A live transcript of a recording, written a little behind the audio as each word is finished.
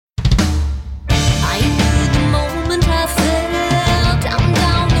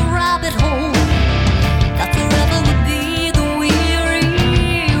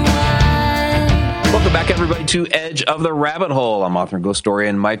to Edge of the Rabbit Hole. I'm author and ghost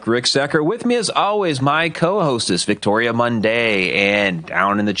historian Mike Ricksecker. With me, as always, my co-hostess, Victoria Monday. And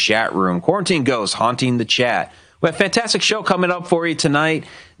down in the chat room, Quarantine Ghost haunting the chat. We have a fantastic show coming up for you tonight.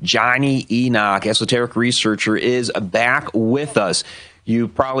 Jonny Enoch, esoteric researcher, is back with us. You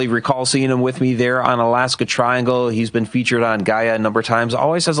probably recall seeing him with me there on Alaska Triangle. He's been featured on Gaia a number of times.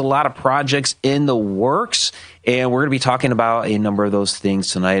 Always has a lot of projects in the works. And we're going to be talking about a number of those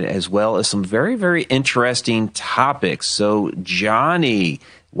things tonight, as well as some very, very interesting topics. So, Jonny,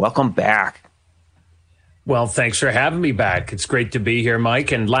 welcome back. Well, thanks for having me back. It's great to be here,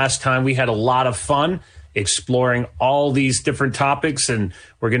 Mike. And last time we had a lot of fun exploring all these different topics, and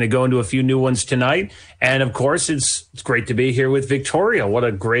we're going to go into a few new ones tonight. And of course, it's great to be here with Victoria. What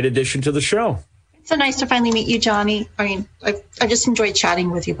a great addition to the show. It's so nice to finally meet you, Jonny. I mean, I just enjoyed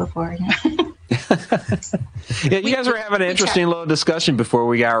chatting with you before. Yeah, you guys were having an interesting little discussion before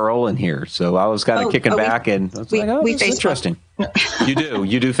we got rolling here. So I was kind of kicking back, and I was like, oh, this is interesting. You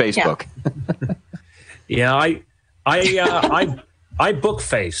do Facebook. Yeah, I book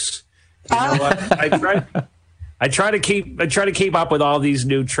face. You know, I try to keep up with all these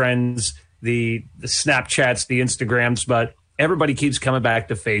new trends, the Snapchats, the Instagrams, but everybody keeps coming back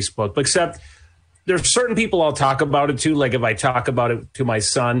to Facebook. Except there's certain people I'll talk about it to. Like if I talk about it to my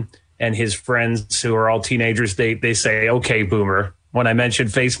son and his friends who are all teenagers, they say, "Okay, boomer," when I mention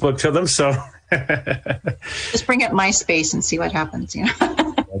Facebook to them. So just bring up MySpace and see what happens. You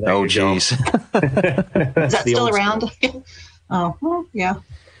know? Oh, geez. Is that still around? Oh, well, yeah.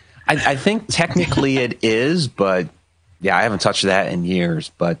 I think technically it is, but yeah, I haven't touched that in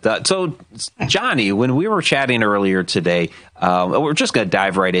years. But so, Jonny, when we were chatting earlier today, we're just going to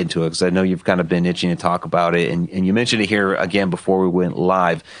dive right into it because I know you've kind of been itching to talk about it, and you mentioned it here again before we went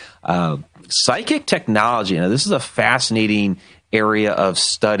live. Psychic technology. Now, this is a fascinating area of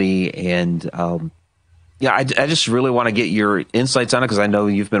study, and yeah, I just really want to get your insights on it because I know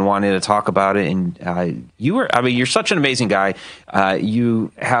you've been wanting to talk about it, and you're such an amazing guy.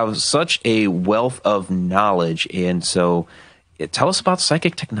 You have such a wealth of knowledge, and so tell us about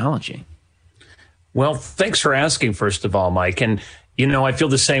psychic technology. Well, thanks for asking, first of all, Mike. And, you know, I feel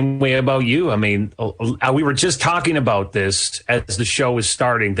the same way about you. I mean, we were just talking about this as the show was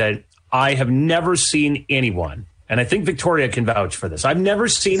starting, that I have never seen anyone, and I think Victoria can vouch for this, I've never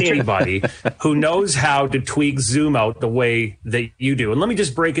seen anybody who knows how to tweak Zoom out the way that you do. And let me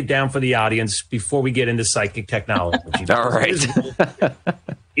just break it down for the audience before we get into psychic technology. All right.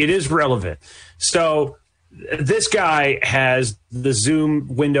 It is relevant. So this guy has the Zoom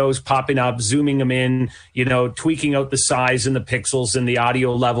windows popping up, zooming them in, you know, tweaking out the size and the pixels and the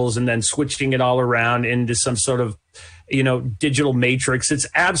audio levels, and then switching it all around into some sort of, you know, digital matrix. It's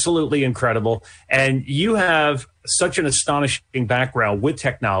absolutely incredible. And you have such an astonishing background with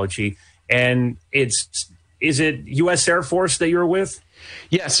technology. And is it U.S. Air Force that you're with?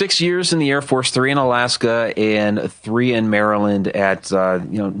 Yeah, 6 years in the Air Force, 3 in Alaska, and 3 in Maryland at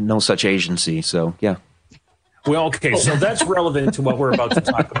no such agency. So yeah. Well, okay, so that's relevant to what we're about to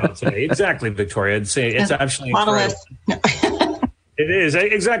talk about today. Exactly, Victoria. It's actually incredible. It is,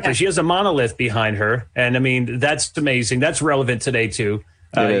 exactly. She has a monolith behind her, and I mean, that's amazing. That's relevant today, too.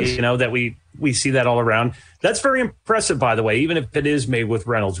 You know, that we see that all around. That's very impressive, by the way, even if it is made with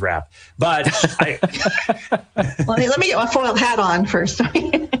Reynolds wrap. But well, let me get my foil hat on first.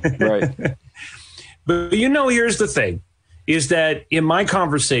 Right. But, you know, here's the thing, is that in my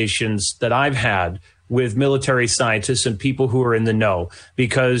conversations that I've had with military scientists and people who are in the know,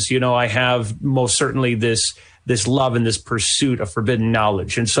 because, you know, I have most certainly this love and this pursuit of forbidden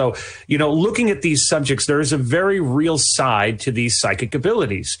knowledge. And so, you know, looking at these subjects, there is a very real side to these psychic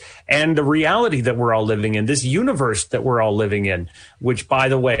abilities and the reality that we're all living in, this universe that we're all living in, which, by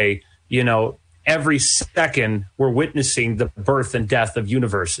the way, you know, every second we're witnessing the birth and death of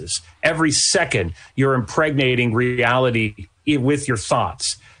universes. Every second you're impregnating reality with your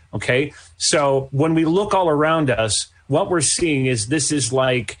thoughts. Okay. So when we look all around us, what we're seeing is this is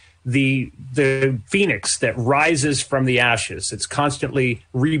like the phoenix that rises from the ashes. It's constantly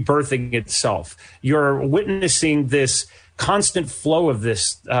rebirthing itself. You're witnessing this constant flow of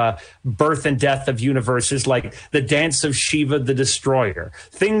this birth and death of universes, like the dance of Shiva the destroyer.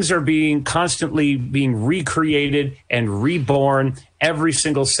 Things are constantly being recreated and reborn every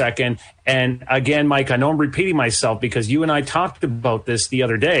single second. And again, Mike, I know I'm repeating myself because you and I talked about this the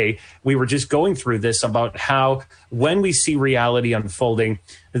other day. We were just going through this about how when we see reality unfolding,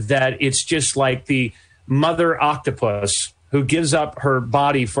 that it's just like the mother octopus who gives up her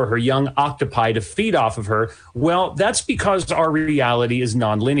body for her young octopi to feed off of her. Well, that's because our reality is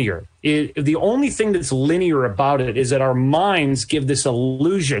nonlinear. The only thing that's linear about it is that our minds give this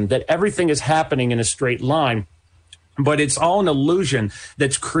illusion that everything is happening in a straight line. But it's all an illusion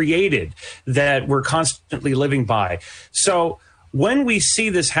that's created that we're constantly living by. So when we see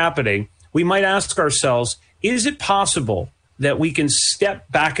this happening, we might ask ourselves, is it possible that we can step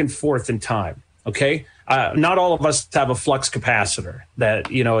back and forth in time? Okay. Not all of us have a flux capacitor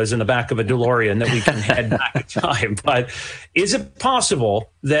that, is in the back of a DeLorean that we can head back in time. But is it possible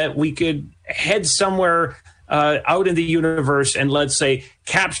that we could head somewhere out in the universe and, let's say,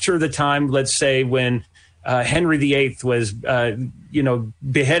 capture the time, let's say, when Henry VIII was, beheading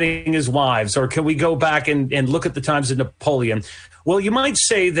his wives? Or can we go back and look at the times of Napoleon? Well, you might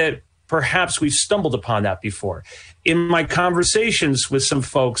say that perhaps we've stumbled upon that before. In my conversations with some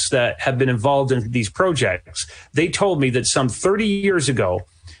folks that have been involved in these projects, they told me that some 30 years ago,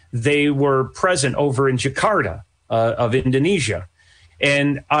 they were present over in Jakarta of Indonesia.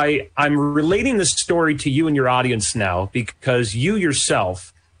 And I'm relating this story to you and your audience now because you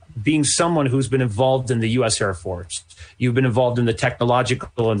yourself, being someone who's been involved in the U.S. Air Force, you've been involved in the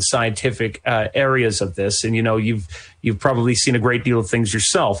technological and scientific areas of this, and you've probably seen a great deal of things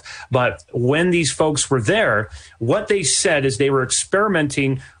yourself. But when these folks were there, what they said is they were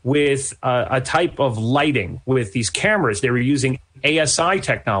experimenting with a type of lighting with these cameras. They were using ASI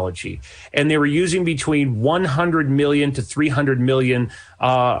technology, and they were using between 100 million to 300 million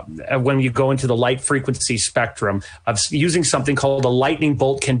when you go into the light frequency spectrum of using something called a lightning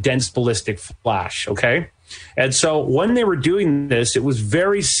bolt condensed ballistic flash. Okay. And so when they were doing this, it was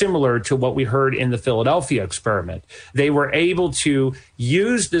very similar to what we heard in the Philadelphia experiment. They were able to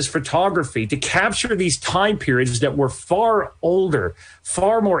use this photography to capture these time periods that were far older,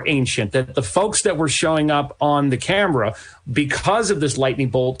 far more ancient, that the folks that were showing up on the camera, because of this lightning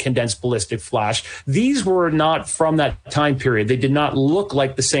bolt condensed ballistic flash, these were not from that time period. They did not look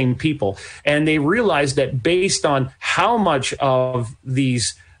like the same people. And they realized that based on how much of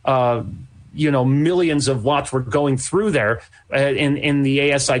these millions of watts were going through there in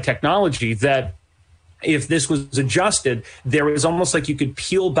the ASI technology, that if this was adjusted, there was almost like you could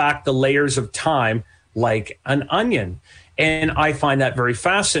peel back the layers of time like an onion. And I find that very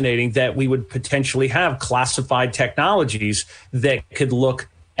fascinating that we would potentially have classified technologies that could look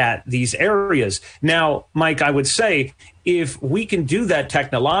at these areas. Now, Mike, I would say, if we can do that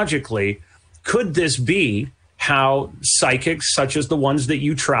technologically, could this be how psychics, such as the ones that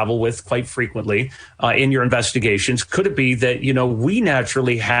you travel with quite frequently in your investigations, could it be that, we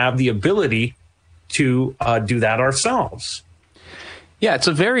naturally have the ability to do that ourselves? Yeah, it's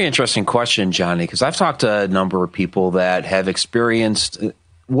a very interesting question, Johnny, because I've talked to a number of people that have experienced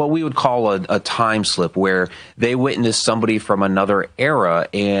what we would call a time slip, where they witnessed somebody from another era,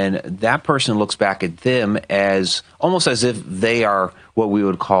 and that person looks back at them as almost as if they are what we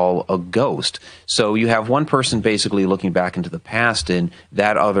would call a ghost. So you have one person basically looking back into the past, and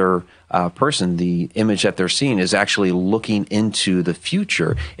that other person, the image that they're seeing, is actually looking into the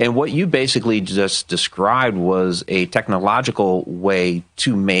future. And what you basically just described was a technological way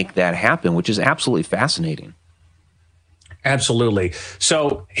to make that happen, which is absolutely fascinating. Absolutely.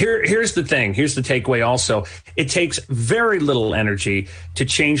 So here's the thing. Here's the takeaway also. It takes very little energy to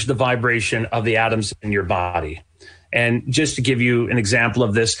change the vibration of the atoms in your body. And just to give you an example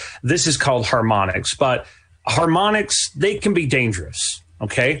of this, this is called harmonics. But harmonics, they can be dangerous.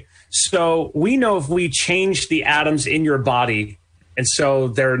 Okay. So we know if we change the atoms in your body, and so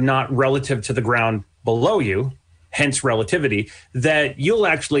they're not relative to the ground below you, hence relativity, that you'll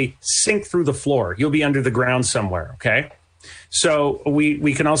actually sink through the floor. You'll be under the ground somewhere. Okay. So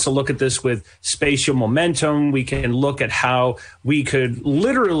we can also look at this with spatial momentum. We can look at how we could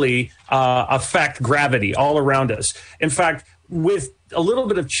literally affect gravity all around us. In fact, with a little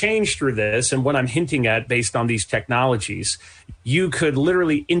bit of change through this, and what I'm hinting at based on these technologies, you could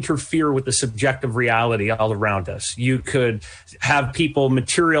literally interfere with the subjective reality all around us. You could have people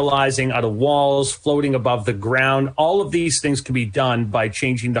materializing out of walls, floating above the ground. All of these things can be done by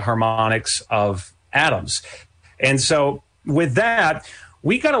changing the harmonics of atoms. And so with that,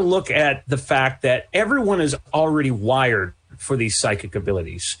 we got to look at the fact that everyone is already wired for these psychic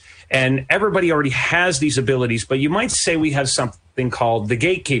abilities, and everybody already has these abilities. But you might say we have something called the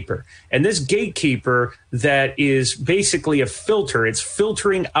gatekeeper, and this gatekeeper that is basically a filter. It's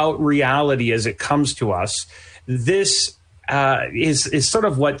filtering out reality as it comes to us. This is sort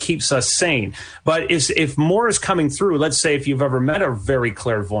of what keeps us sane. But if more is coming through, let's say if you've ever met a very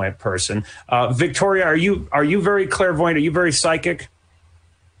clairvoyant person, Victoria, are you very clairvoyant? Are you very psychic?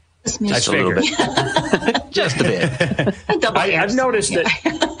 Just me. Just a little bit. Just a bit. I've noticed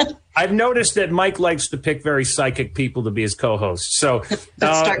that. I've noticed that Mike likes to pick very psychic people to be his co-hosts. So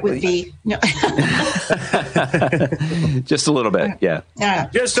let's start with V. No. Just a little bit, yeah.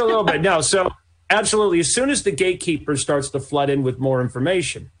 Just a little bit. No, so absolutely. As soon as the gatekeeper starts to flood in with more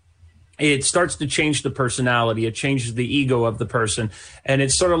information, it starts to change the personality. It changes the ego of the person. And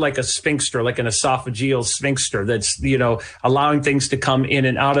it's sort of like a sphinxter, like an esophageal sphinxter that's, allowing things to come in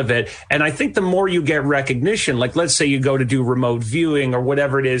and out of it. And I think the more you get recognition, like let's say you go to do remote viewing or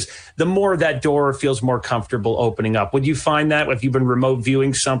whatever it is, the more that door feels more comfortable opening up. Would you find that if you've been remote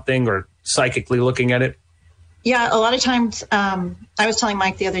viewing something or psychically looking at it? Yeah, a lot of times, I was telling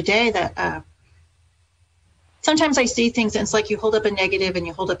Mike the other day that sometimes I see things and it's like you hold up a negative and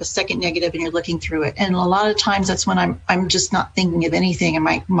you hold up a second negative and you're looking through it. And a lot of times that's when I'm just not thinking of anything and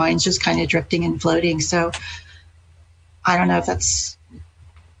my mind's just kind of drifting and floating. So I don't know if that's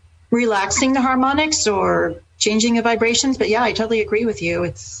relaxing the harmonics or changing the vibrations, but yeah, I totally agree with you.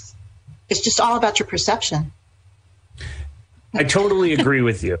 It's just all about your perception. I totally agree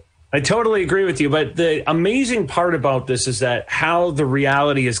with you. But the amazing part about this is that how the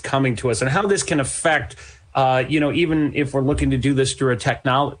reality is coming to us and how this can affect even if we're looking to do this through a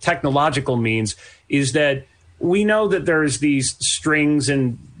technological means, is that we know that there's these strings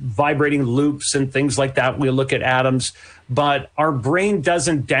and vibrating loops and things like that. We look at atoms, but our brain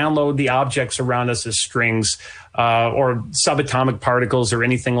doesn't download the objects around us as strings or subatomic particles or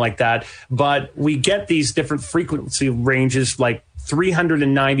anything like that. But we get these different frequency ranges like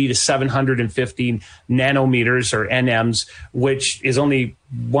 390 to 750 nanometers or NMs, which is only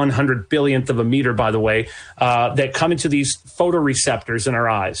 100 billionth of a meter, by the way, that come into these photoreceptors in our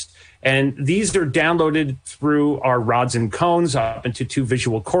eyes. And these are downloaded through our rods and cones up into two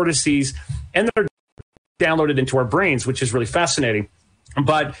visual cortices, and they're downloaded into our brains, which is really fascinating.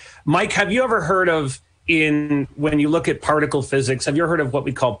 But Mike, have you ever heard of, when you look at particle physics, have you ever heard of what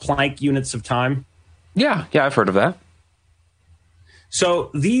we call Planck units of time? Yeah, I've heard of that.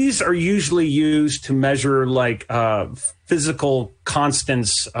 So these are usually used to measure like physical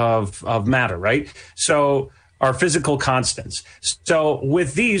constants of matter, right? So our physical constants. So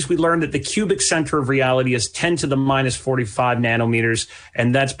with these, we learned that the cubic center of reality is 10 to the minus 45 nanometers,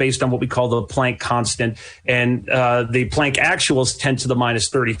 and that's based on what we call the Planck constant. And the Planck actual is 10 to the minus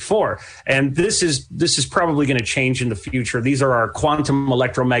 34. And this is probably going to change in the future. These are our quantum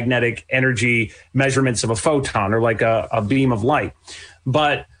electromagnetic energy measurements of a photon, or like a beam of light.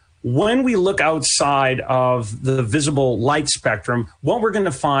 But when we look outside of the visible light spectrum, what we're going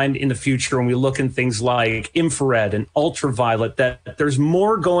to find in the future when we look in things like infrared and ultraviolet, that there's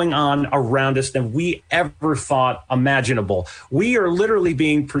more going on around us than we ever thought imaginable. We are literally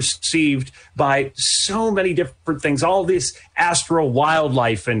being perceived by so many different things. All this astral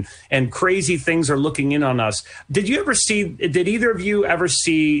wildlife and crazy things are looking in on us. Did either of you ever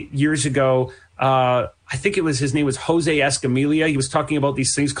see years ago, I think his name was Jose Escamilla. He was talking about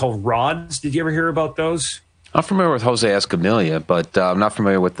these things called rods. Did you ever hear about those? I'm familiar with Jose Escamilla, but I'm not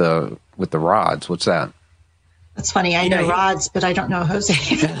familiar with the rods. What's that? That's funny. I know rods, but I don't know Jose.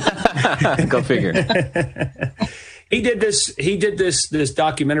 Go figure. He did this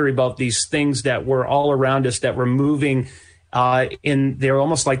documentary about these things that were all around us that were moving. They're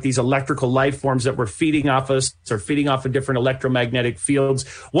almost like these electrical life forms that were feeding off us or feeding off of different electromagnetic fields.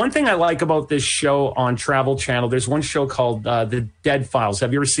 One thing I like about this show on Travel Channel, there's one show called The Dead Files.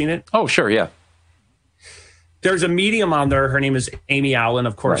 Have you ever seen it? Oh, sure, yeah. There's a medium on there. Her name is Amy Allen.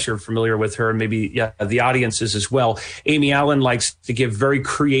 Of course, right. You're familiar with her, and maybe the audiences as well. Amy Allen likes to give very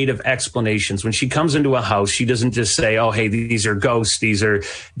creative explanations. When she comes into a house, she doesn't just say, oh, hey, these are ghosts, these are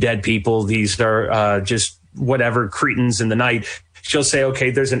dead people, these are just whatever cretins in the night. She'll say, okay,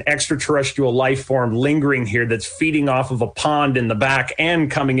 there's an extraterrestrial life form lingering here that's feeding off of a pond in the back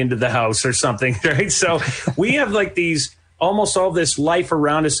and coming into the house or something, right? So we have like almost all this life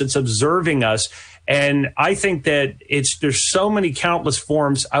around us that's observing us. And I think that there's so many countless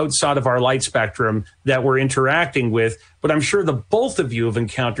forms outside of our light spectrum that we're interacting with, but I'm sure the both of you have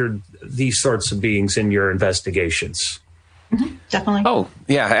encountered these sorts of beings in your investigations. Mm-hmm, definitely. Oh,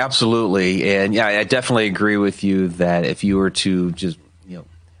 yeah, absolutely. And yeah, I definitely agree with you that if you were to just,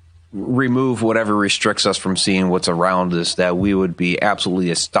 remove whatever restricts us from seeing what's around us, that we would be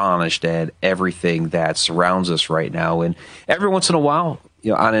absolutely astonished at everything that surrounds us right now. And every once in a while,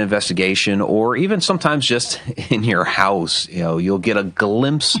 on an investigation, or even sometimes just in your house, you'll get a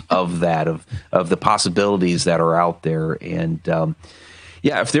glimpse of that, of the possibilities that are out there. And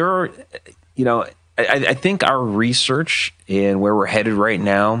if there are, I think our research and where we're headed right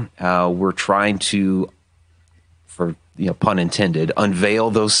now, we're trying to, for pun intended, unveil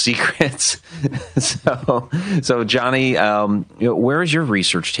those secrets. so Jonny, where is your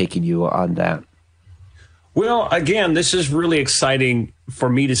research taking you on that? Well, again, this is really exciting for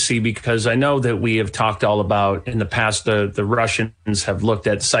me to see, because I know that we have talked all about in the past, the Russians have looked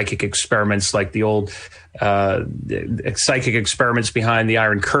at psychic experiments like the old psychic experiments behind the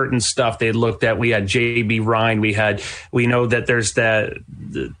Iron Curtain stuff they looked at. We had J.B. Rhine. We know that there's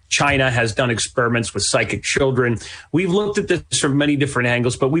China has done experiments with psychic children. We've looked at this from many different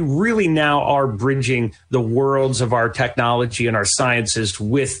angles, but we really now are bridging the worlds of our technology and our sciences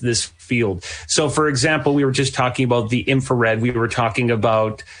with this field. So, for example, we were just talking about the infrared. We were talking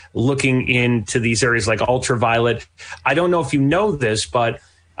about looking into these areas like ultraviolet. I don't know if you know this, but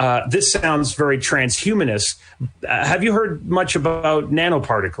this sounds very transhumanist. Have you heard much about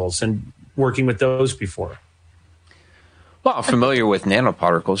nanoparticles and working with those before? Well, I'm familiar with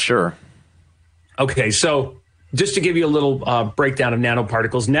nanoparticles, sure. Okay, so just to give you a little breakdown of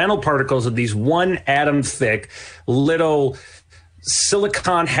nanoparticles. Nanoparticles are these 1 atom thick little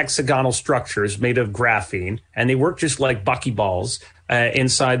silicon hexagonal structures made of graphene, and they work just like buckyballs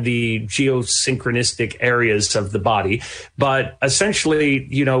inside the geosynchronistic areas of the body. But essentially,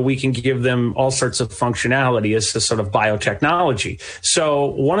 we can give them all sorts of functionality as a sort of biotechnology. So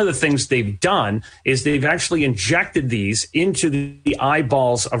one of the things they've done is they've actually injected these into the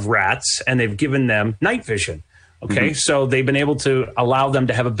eyeballs of rats, and they've given them night vision. Okay, so they've been able to allow them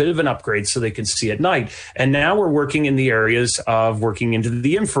to have a bit of an upgrade so they can see at night. And now we're working in the areas of working into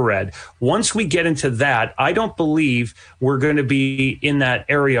the infrared. Once we get into that, I don't believe we're going to be in that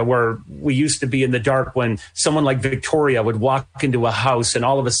area where we used to be in the dark, when someone like Victoria would walk into a house and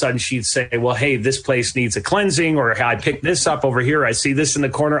all of a sudden she'd say, well, hey, this place needs a cleansing, or I picked this up over here. I see this in the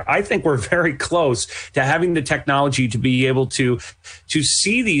corner. I think we're very close to having the technology to be able to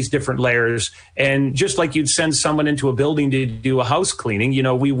see these different layers. And just like you'd send someone into a building to do a house cleaning,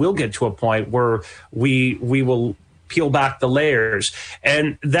 we will get to a point where we will peel back the layers.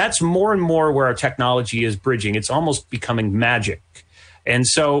 And that's more and more where our technology is bridging. It's almost becoming magic. And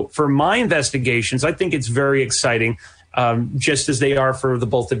so for my investigations, I think it's very exciting, just as they are for the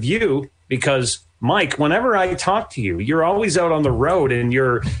both of you, because Mike, whenever I talk to you, you're always out on the road and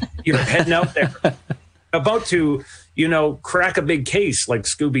you're heading out there about to crack a big case like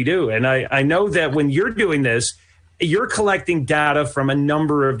Scooby-Doo. And I know that when you're doing this, you're collecting data from a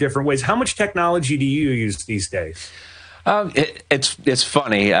number of different ways. How much technology do you use these days? It's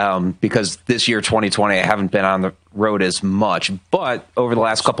funny because this year, 2020, I haven't been on the road as much, but over the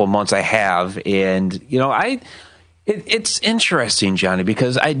last couple of months I have. And, it's interesting, Jonny,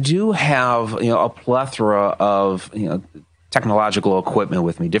 because I do have, a plethora of, technological equipment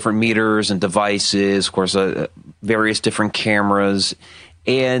with me, different meters and devices, of course, various different cameras.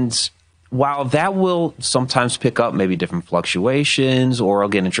 And while that will sometimes pick up maybe different fluctuations, or I'll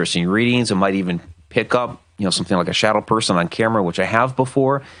get interesting readings, it might even pick up, something like a shadow person on camera, which I have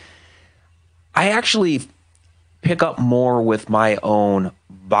before, I actually pick up more with my own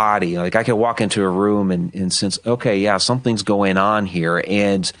body. Like I can walk into a room and sense, okay, yeah, something's going on here.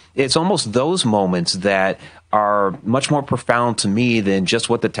 And it's almost those moments that are much more profound to me than just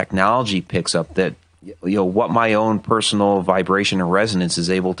what the technology picks up, that what my own personal vibration and resonance is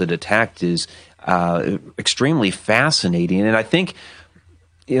able to detect is extremely fascinating. And I think,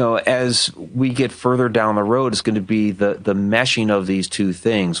 as we get further down the road, it's going to be the meshing of these two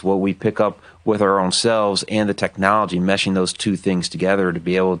things, what we pick up with our own selves and the technology, meshing those two things together to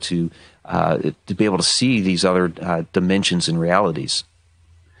be able to see these other dimensions and realities.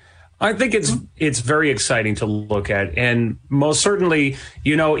 I think it's very exciting to look at. And most certainly,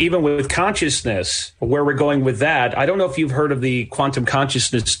 even with consciousness, where we're going with that, I don't know if you've heard of the quantum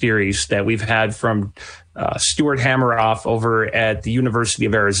consciousness theories that we've had from Stuart Hameroff over at the University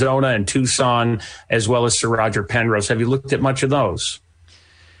of Arizona and Tucson, as well as Sir Roger Penrose. Have you looked at much of those?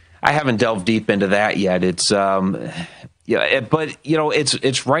 I haven't delved deep into that yet. It's but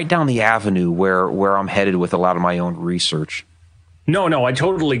it's right down the avenue where I'm headed with a lot of my own research. No, I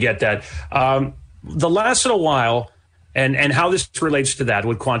totally get that. The last little while, and how this relates to that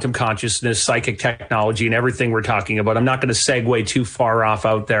with quantum consciousness, psychic technology, and everything we're talking about, I'm not going to segue too far off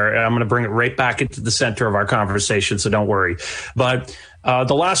out there. I'm going to bring it right back into the center of our conversation, so don't worry. But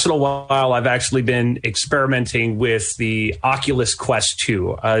the last little while, I've actually been experimenting with the Oculus Quest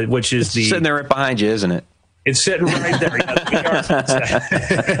 2, which is sitting there right behind you, isn't it? It's sitting right there.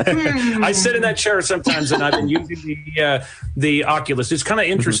 I sit in that chair sometimes, and I've been using the Oculus. It's kind of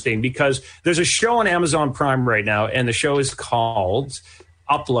interesting because there's a show on Amazon Prime right now, and the show is called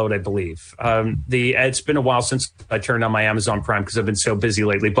upload, I believe. It's been a while since I turned on my Amazon Prime because I've been so busy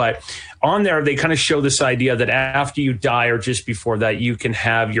lately. But on there, they kind of show this idea that after you die or just before that, you can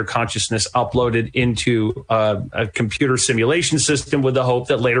have your consciousness uploaded into a computer simulation system with the hope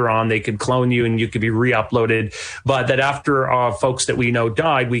that later on they could clone you and you could be re-uploaded. But that after folks that we know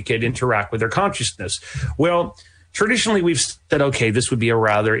died, we could interact with their consciousness. Well, traditionally, we've said, okay, this would be a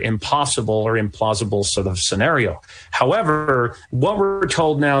rather impossible or implausible sort of scenario. However, what we're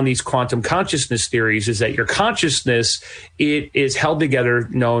told now in these quantum consciousness theories is that your consciousness, it is held together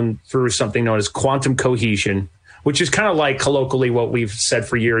through something known as quantum cohesion, which is kind of like colloquially what we've said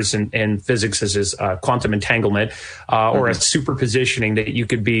for years in physics is quantum entanglement or a superpositioning, that you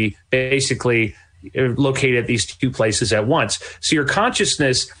could be basically located at these two places at once. So your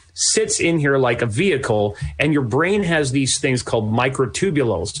consciousness sits in here like a vehicle, and your brain has these things called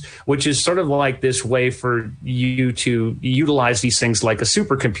microtubules, which is sort of like this way for you to utilize these things like a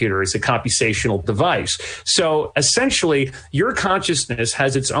supercomputer as a computational device. So essentially, your consciousness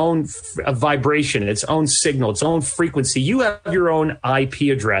has its own vibration, its own signal, its own frequency. You have your own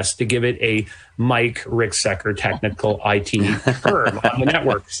IP address to give it a Mike Ricksecker technical IT firm on the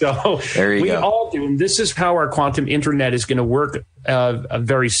network. So we all do. And this is how our quantum internet is going to work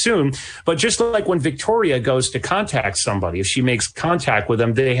very soon. But just like when Victoria goes to contact somebody, if she makes contact with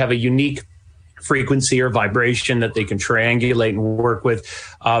them, they have a unique frequency or vibration that they can triangulate and work with.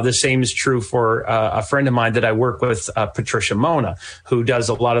 The same is true for a friend of mine that I work with, Patricia Mona, who does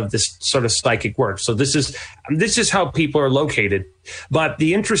a lot of this sort of psychic work. So this is how people are located. But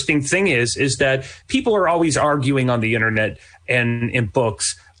the interesting thing is that people are always arguing on the internet and in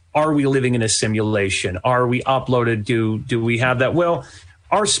books, are we living in a simulation? Are we uploaded? Do we have that? Well,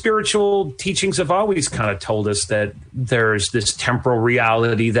 our spiritual teachings have always kind of told us that there's this temporal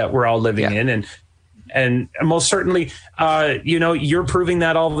reality that we're all living in. And most certainly, you're proving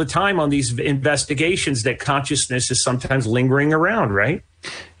that all the time on these investigations, that consciousness is sometimes lingering around, right?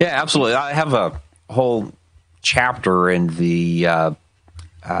 Yeah, absolutely. I have a whole chapter in the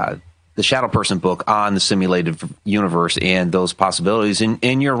Shadow Person book on the simulated universe and those possibilities.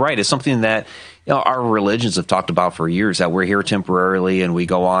 And you're right. It's something that our religions have talked about for years, that we're here temporarily and we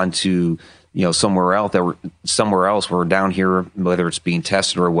go on to somewhere else. We're down here, whether it's being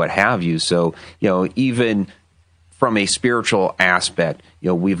tested or what have you. So even from a spiritual aspect,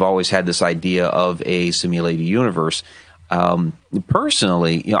 we've always had this idea of a simulated universe.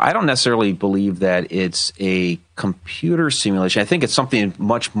 Personally, I don't necessarily believe that it's a computer simulation. I think it's something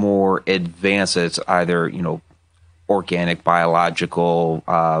much more advanced. It's either, organic, biological,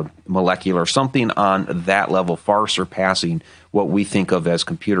 molecular, something on that level, far surpassing what we think of as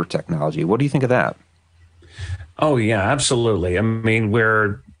computer technology. What do you think of that? Oh, yeah, absolutely. I mean,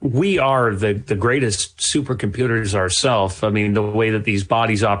 we are the greatest supercomputers ourselves. I mean, the way that these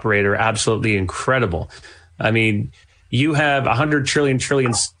bodies operate are absolutely incredible. I mean, you have 100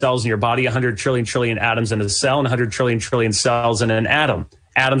 trillion cells in your body, 100 trillion atoms in a cell, and 100 trillion cells in an atom.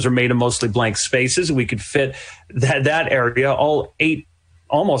 Atoms are made of mostly blank spaces. We could fit that area,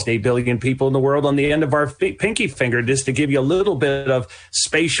 almost 8 billion people in the world, on the end of our pinky finger, just to give you a little bit of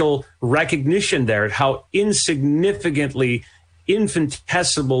spatial recognition there, how infinitesimally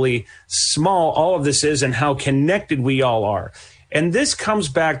small all of this is and how connected we all are. And this comes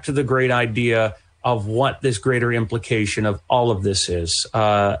back to the great idea of what this greater implication of all of this is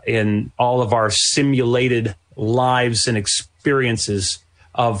in all of our simulated lives and experiences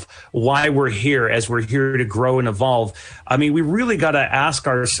of why we're here, as we're here to grow and evolve. I mean, we really got to ask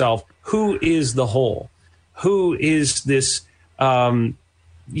ourselves, who is the whole? Who is this,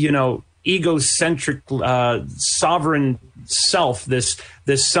 egocentric, sovereign self, this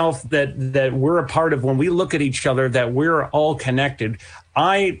self that we're a part of when we look at each other, that we're all connected.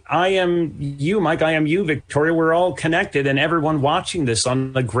 I am you, Mike. I am you, Victoria. We're all connected, and everyone watching this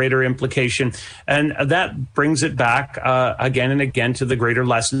on the greater implication. And that brings it back again and again to the greater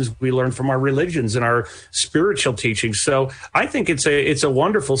lessons we learn from our religions and our spiritual teachings. So I think it's a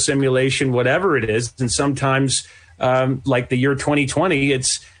wonderful simulation, whatever it is. And sometimes, like the year 2020,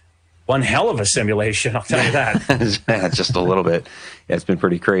 it's one hell of a simulation. I'll tell you that. Just a little bit. Yeah, it's been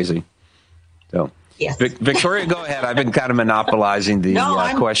pretty crazy. So. Yes. Victoria, go ahead. I've been kind of monopolizing the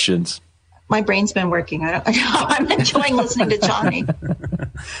questions. My brain's been working. I'm enjoying listening to Jonny.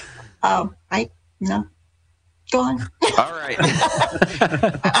 No. Go on. All right.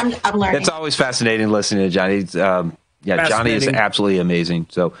 I'm learning. It's always fascinating listening to Jonny. Yeah, Jonny is absolutely amazing.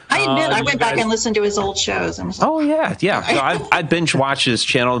 So I admit, I went back and listened to his old shows. And was like, oh yeah. So I binge watched his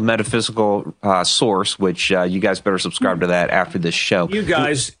channel, Metaphysical Source, which you guys better subscribe to that after this show. You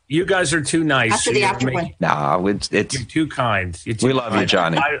guys are too nice. After the after one. No, it's you're too kind. We love you,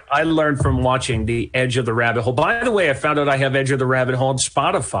 Jonny. I learned from watching the Edge of the Rabbit Hole. By the way, I found out I have Edge of the Rabbit Hole on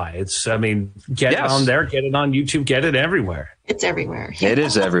Spotify. Get it on there, get it on YouTube, get it everywhere. It's everywhere. It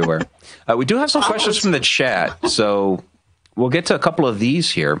is everywhere. We do have some questions from the chat, so we'll get to a couple of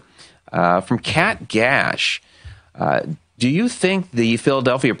these here. From Kat Gash, do you think the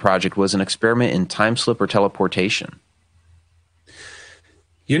Philadelphia Project was an experiment in time slip or teleportation?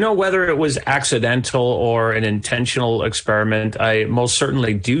 Whether it was accidental or an intentional experiment, I most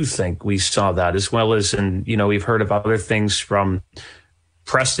certainly do think we saw that, as well as, we've heard of other things from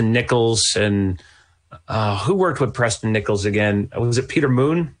Preston Nichols and who worked with Preston Nichols again? Was it Peter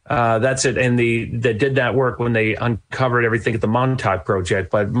Moon? That's it. And that did that work when they uncovered everything at the Montauk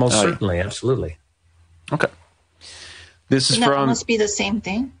Project, but most certainly, absolutely. Okay. This is Wouldn't from... that almost be the same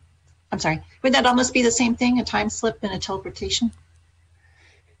thing? I'm sorry. Would that almost be the same thing, a time slip and a teleportation?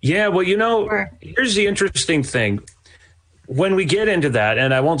 Yeah, well, here's the interesting thing. When we get into that,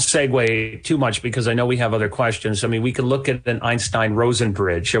 and I won't segue too much because I know we have other questions. I mean, we can look at an Einstein-Rosen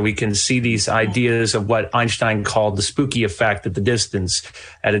bridge, or we can see these ideas of what Einstein called the spooky effect at a distance,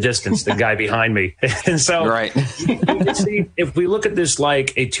 the guy behind me. And so right. See, if we look at this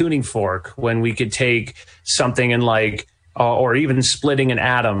like a tuning fork, when we could take something and or even splitting an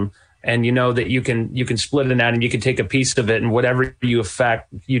atom, and that you can split an atom, you can take a piece of it, and whatever you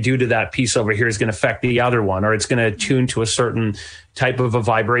do to that piece over here is going to affect the other one, or it's going to tune to a certain type of a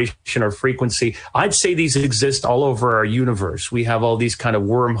vibration or frequency. I'd say these exist all over our universe. We have all these kind of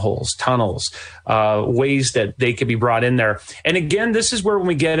wormholes, tunnels, ways that they could be brought in there. And again, this is where when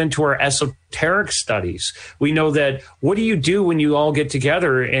we get into our esoteric studies, we know that what do you do when you all get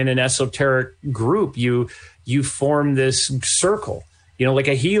together in an esoteric group? You form this circle. Like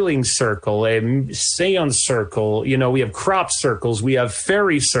a healing circle, a seance circle. We have crop circles. We have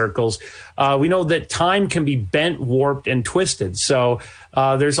fairy circles. We know that time can be bent, warped, and twisted. So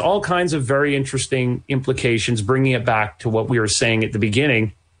there's all kinds of very interesting implications, bringing it back to what we were saying at the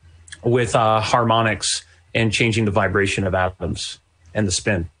beginning with harmonics and changing the vibration of atoms and the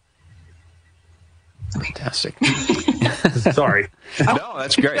spin. Fantastic. Sorry. No,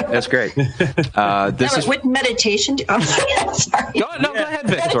 that's great. That's great. This is with meditation. I'm sorry. Go ahead,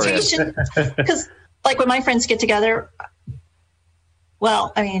 Victoria. Meditation, because when my friends get together,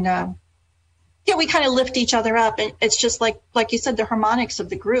 well, I mean, we kind of lift each other up, and it's just like you said, the harmonics of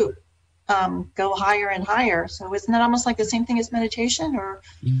the group go higher and higher. So isn't that almost like the same thing as meditation? Or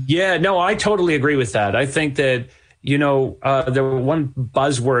yeah, no, I totally agree with that. I think that. The one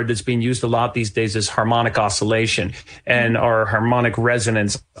buzzword that's being used a lot these days is harmonic oscillation or harmonic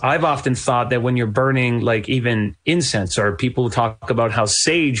resonance. I've often thought that when you're burning even incense, or people talk about how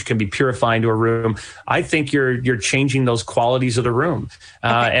sage can be purifying to a room, I think you're changing those qualities of the room.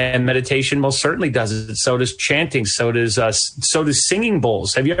 And meditation most certainly does it. So does chanting. So does singing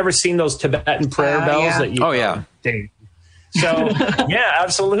bowls. Have you ever seen those Tibetan prayer bells? Yeah. That you ding. So yeah,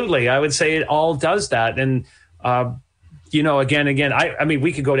 absolutely. I would say it all does that. And again, I mean,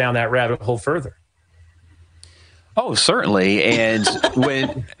 we could go down that rabbit hole further. Oh, certainly. And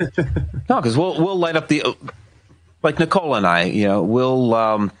because we'll light up like Nicole and I,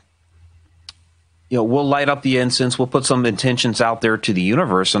 we'll light up the incense. We'll put some intentions out there to the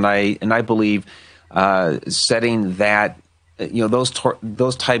universe. And I believe, setting that,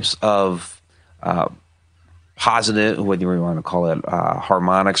 those types of, positive, whether you want to call it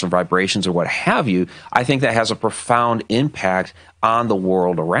harmonics or vibrations or what have you, I think that has a profound impact on the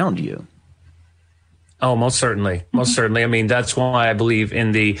world around you. Oh, most certainly. Most certainly. I mean, that's why I believe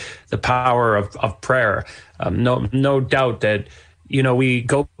in the power of prayer. No doubt that, we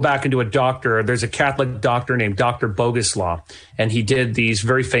go back into a doctor. There's a Catholic doctor named Dr. Boguslaw, and he did these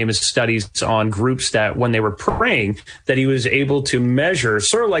very famous studies on groups that when they were praying, that he was able to measure,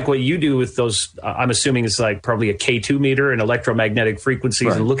 sort of like what you do with those, I'm assuming it's like probably a K2 meter and electromagnetic frequencies,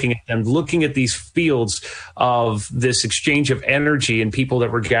 right, and looking at these fields of this exchange of energy and people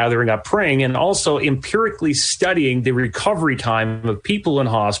that were gathering up praying, and also empirically studying the recovery time of people in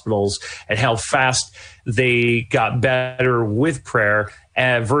hospitals and how fast they got better with prayer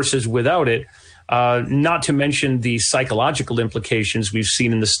versus without it. not to mention the psychological implications we've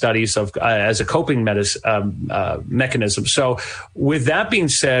seen in the studies of as a coping mechanism. So with that being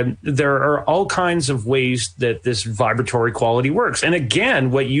said, there are all kinds of ways that this vibratory quality works. And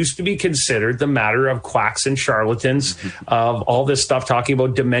again, what used to be considered the matter of quacks and charlatans, of all this stuff talking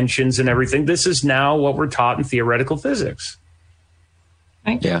about dimensions and everything, this is now what we're taught in theoretical physics.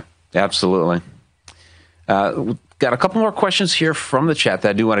 Right? Yeah, absolutely. Got a couple more questions here from the chat that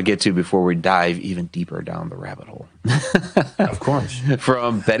I do want to get to before we dive even deeper down the rabbit hole. Of course.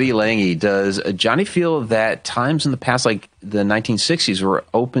 From Betty Lange, does Jonny feel that times in the past, like the 1960s, were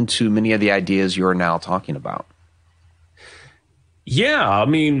open to many of the ideas you're now talking about? Yeah, I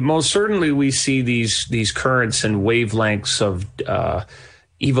mean, most certainly we see these currents and wavelengths of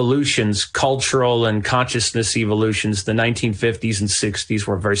evolutions, cultural and consciousness evolutions. The 1950s and 60s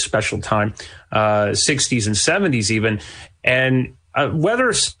were a very special time, 60s and 70s even. And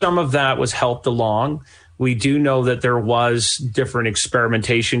whether some of that was helped along, we do know that there was different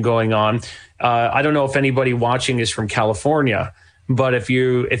experimentation going on. I don't know if anybody watching is from California, but if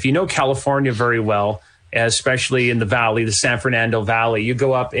you know California very well, especially in the valley, the San Fernando Valley, you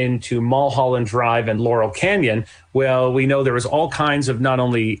go up into Mulholland Drive and Laurel Canyon. Well, we know there was all kinds of not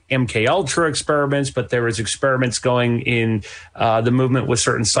only MK Ultra experiments, but there was experiments going in the movement with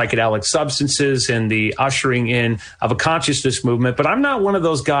certain psychedelic substances and the ushering in of a consciousness movement. But I'm not one of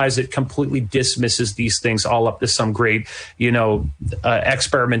those guys that completely dismisses these things all up to some great,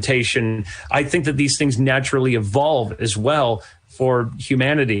 experimentation. I think that these things naturally evolve as well for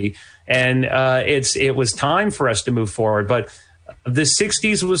humanity. And it was time for us to move forward. But the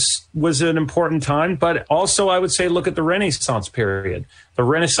 60s was an important time. But also, I would say, look at the Renaissance period. The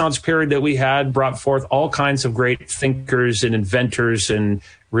Renaissance period that we had brought forth all kinds of great thinkers and inventors and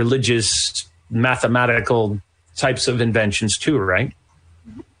religious, mathematical types of inventions too, right?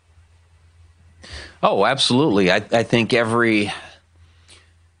 Oh, absolutely. I think every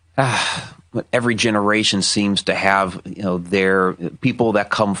generation seems to have, their people that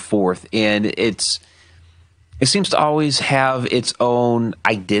come forth, and it seems to always have its own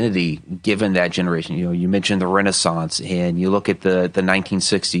identity given that generation. You mentioned the Renaissance, and you look at the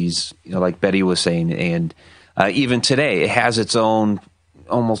 1960s, like Betty was saying, and even today, it has its own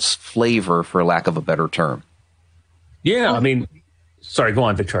almost flavor, for lack of a better term. Yeah, I mean, sorry, go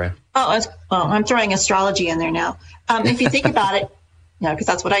on, Victoria. Oh, well, I'm throwing astrology in there now. If you think about it, because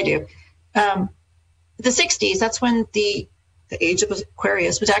that's what I do. The 60s, that's when the age of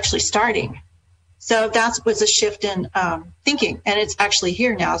Aquarius was actually starting. So that was a shift in thinking, and it's actually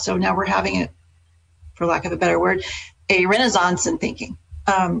here now. So now we're having it, for lack of a better word, a renaissance in thinking,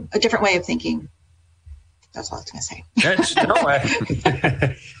 a different way of thinking. That's all I was going to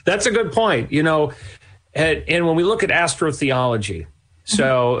say. That's a good point. And when we look at astrotheology,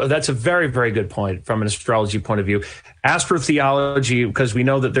 so that's a very, very good point from an astrology point of view. Astrotheology, because we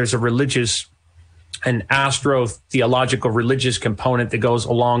know that there's a religious and astrotheological religious component that goes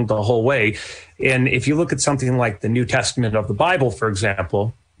along the whole way. And if you look at something like the New Testament of the Bible, for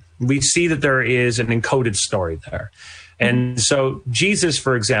example, we see that there is an encoded story there. And so Jesus,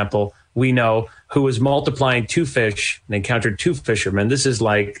 for example, we know, who was multiplying two fish and encountered two fishermen. This is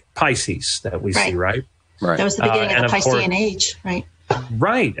like Pisces that we see, right? Right. That was the beginning of the Piscean age, right?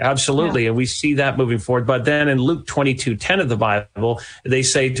 Right, absolutely. Yeah. And we see that moving forward. But then in Luke 22:10 of the Bible, they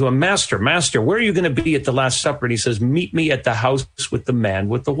say to him, Master, where are you going to be at the Last Supper? And he says, meet me at the house with the man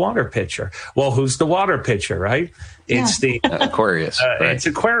with the water pitcher. Well, who's the water pitcher, right? It's the Aquarius. Right. It's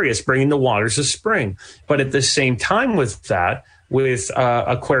Aquarius bringing the waters of spring. But at the same time with that, with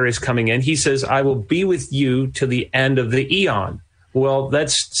Aquarius coming in, he says, I will be with you to the end of the eon. Well,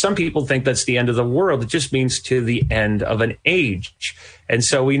 some people think that's the end of the world. It just means to the end of an age. And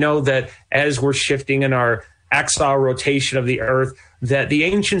so we know that as we're shifting in our axial rotation of the earth, that the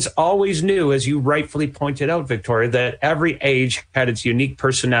ancients always knew, as you rightfully pointed out, Victoria, that every age had its unique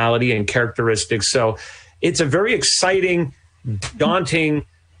personality and characteristics. So it's a very exciting, daunting,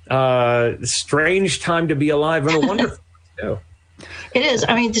 strange time to be alive, and a wonderful too. It is.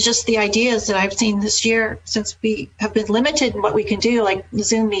 I mean, just the ideas that I've seen this year, since we have been limited in what we can do, like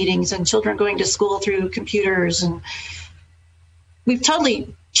Zoom meetings and children going to school through computers, and we've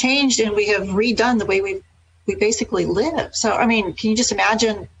totally changed, and we have redone the way we basically live. So, I mean, can you just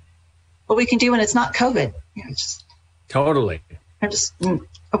imagine what we can do when it's not COVID? Totally.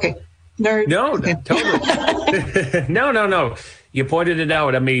 Okay. Nerd. No, okay. Totally. No. You pointed it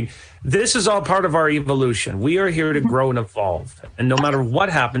out. I mean, this is all part of our evolution. We are here to grow and evolve. And no matter what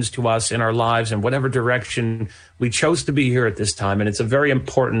happens to us in our lives and whatever direction, we chose to be here at this time. And it's a very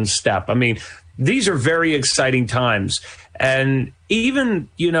important step. I mean, these are very exciting times. And even,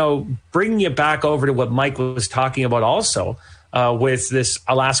 bringing it back over to what Mike was talking about also with this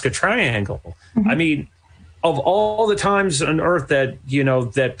Alaska Triangle. Mm-hmm. I mean, of all the times on Earth that,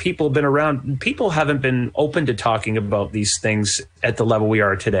 that people have been around, people haven't been open to talking about these things at the level we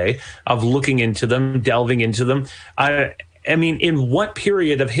are today, of looking into them, delving into them. I mean, in what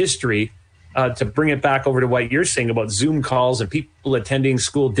period of history, to bring it back over to what you're saying about Zoom calls and people attending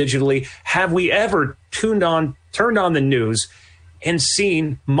school digitally, have we ever turned on the news and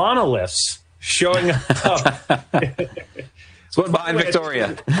seen monoliths showing up? It's what behind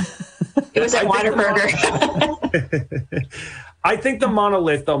Victoria. It was at Whataburger. I think the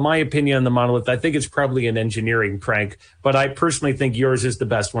monolith, though, my opinion on the monolith, I think it's probably an engineering prank, but I personally think yours is the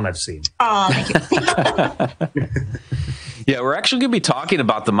best one I've seen. Oh, thank you. Yeah, we're actually going to be talking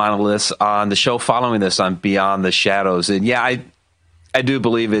about the monoliths on the show following this on Beyond the Shadows. And yeah, I do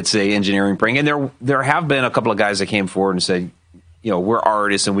believe it's a engineering prank. And there have been a couple of guys that came forward and said, we're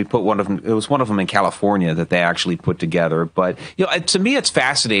artists, and we put one of them. It was one of them in California that they actually put together. But to me, it's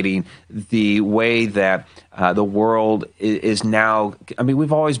fascinating the way that the world is now. I mean,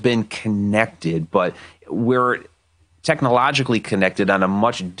 we've always been connected, but we're technologically connected on a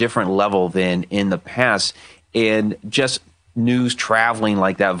much different level than in the past. And just news traveling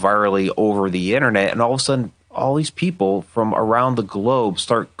like that virally over the internet, and all of a sudden, all these people from around the globe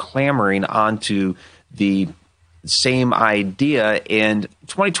start clamoring onto the same idea. And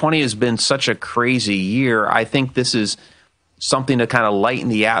 2020 has been such a crazy year. I think this is something to kind of lighten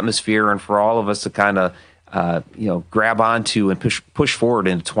the atmosphere and for all of us to kind of grab onto and push forward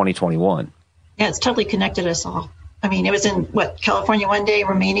into 2021. Yeah, it's totally connected us all. I mean, it was in California one day,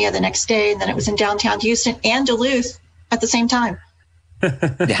 Romania the next day, and then it was in downtown Houston and Duluth at the same time.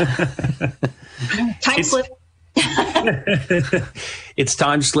 Time slip. It's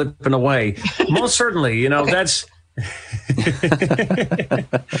time slipping away. Most certainly, okay. That's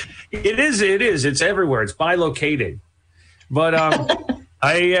it is. It's everywhere. It's bilocated. But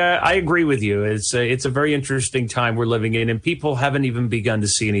I agree with you. It's a very interesting time we're living in, and people haven't even begun to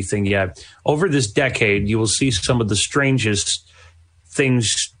see anything yet. Over this decade, you will see some of the strangest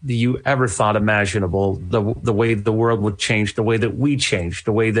things that you ever thought imaginable. The way the world would change, the way that we change,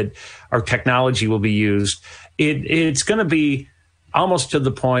 the way that our technology will be used. It's going to be almost to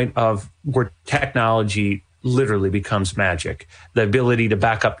the point of where technology literally becomes magic. The ability to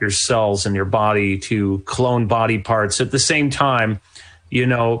back up your cells in your body, to clone body parts at the same time,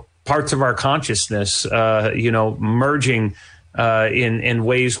 parts of our consciousness, merging in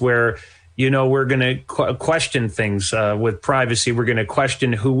ways where, we're going to question things with privacy. We're going to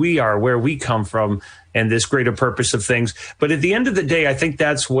question who we are, where we come from, and this greater purpose of things. But at the end of the day, I think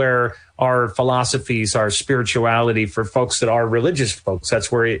that's where our philosophies, our spirituality for folks that are religious folks,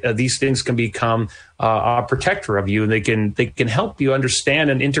 that's where these things can become a protector of you, and they can help you understand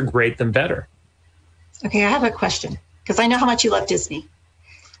and integrate them better. Okay, I have a question, because I know how much you love Disney.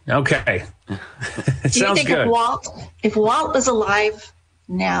 Okay. Do you think good. If Walt was alive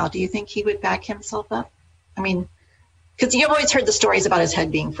now, do you think he would back himself up? I mean, because you've always heard the stories about his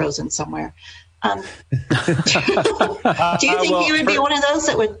head being frozen somewhere. Do you think he would be one of those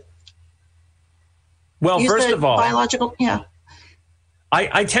that would? Well, first of all, biological, yeah.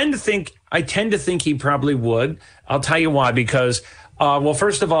 I tend to think he probably would. I'll tell you why. Because,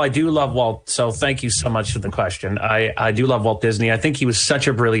 first of all, I do love Walt. So thank you so much for the question. I do love Walt Disney. I think he was such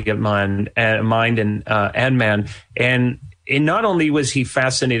a brilliant mind and man. And not only was he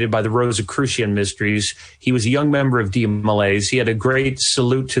fascinated by the Rosicrucian mysteries, he was a young member of D. Malays. He had a great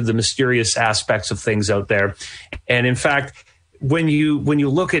salute to the mysterious aspects of things out there. And in fact, when you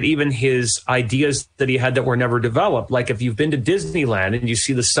look at even his ideas that he had that were never developed, like if you've been to Disneyland and you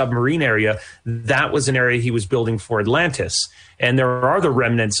see the submarine area, that was an area he was building for Atlantis. And there are the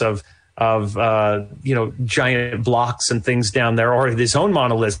remnants of giant blocks and things down there, or his own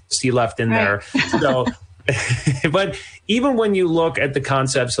monoliths he left in there. So, but even when you look at the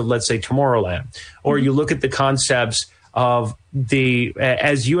concepts of, let's say, Tomorrowland, or you look at the concepts of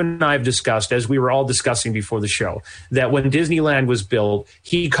as you and I have discussed, as we were all discussing before the show, that when Disneyland was built,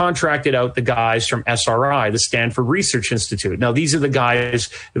 he contracted out the guys from SRI, the Stanford Research Institute. Now, these are the guys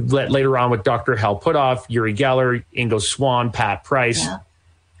later on with Dr. Hal Puthoff, Uri Geller, Ingo Swann, Pat Price,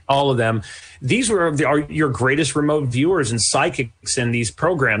 all of them. These are your greatest remote viewers and psychics in these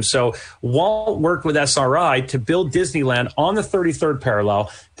programs. So Walt worked with SRI to build Disneyland on the 33rd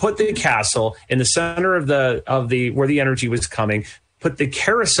parallel, put the castle in the center of the where the energy was coming, put the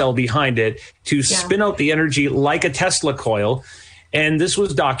carousel behind it to spin out the energy like a Tesla coil. And this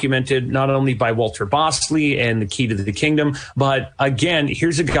was documented not only by Walter Bosley and The Key to the Kingdom, but again,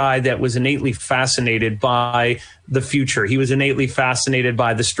 here's a guy that was innately fascinated by the future. He was innately fascinated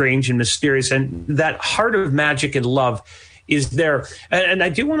by the strange and mysterious, and that heart of magic and love is there. And I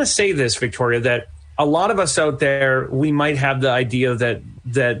do want to say this, Victoria, that a lot of us out there, we might have the idea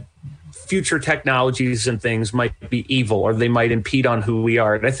that future technologies and things might be evil, or they might impede on who we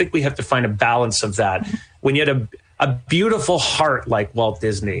are. And I think we have to find a balance of that. When you had a beautiful heart like Walt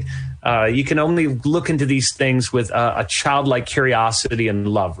Disney, you can only look into these things with a childlike curiosity and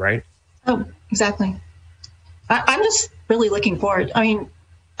love, right? Oh, exactly. I'm just really looking forward. I mean,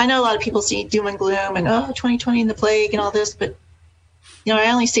 I know a lot of people see doom and gloom and 2020 and the plague and all this, but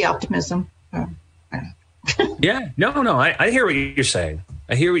I only see optimism. Yeah, no, I hear what you're saying.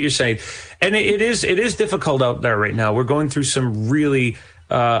 I hear what you're saying, and it is difficult out there right now. We're going through some really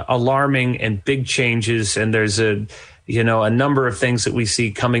alarming and big changes, and there's a number of things that we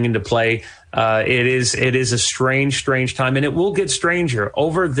see coming into play. It is a strange time, and it will get stranger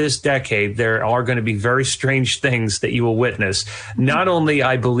over this decade. There are going to be very strange things that you will witness. Not only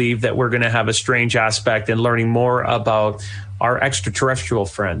I believe that we're going to have a strange aspect in learning more about our extraterrestrial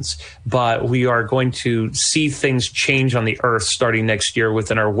friends, but we are going to see things change on the Earth starting next year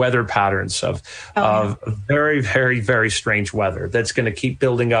within our weather patterns of very, very, very strange weather that's going to keep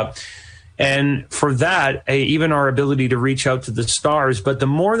building up. And for that, even our ability to reach out to the stars, but the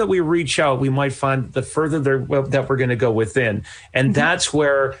more that we reach out, we might find the further that we're going to go within. And that's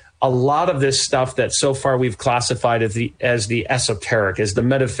where a lot of this stuff that so far we've classified as the esoteric, as the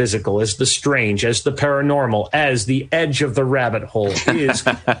metaphysical, as the strange, as the paranormal, as the edge of the rabbit hole is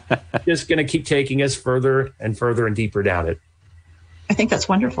just going to keep taking us further and further and deeper down it. I think that's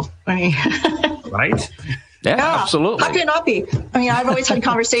wonderful. I mean, right? Yeah, absolutely. How can it not be? I mean, I've always had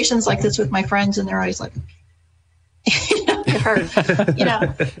conversations like this with my friends, and they're always like, it hurts.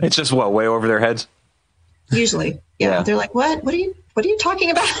 It's just way over their heads. Usually, yeah. They're like, "What? What are you talking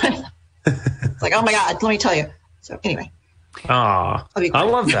about?" It's like, "Oh my God, let me tell you." So anyway. I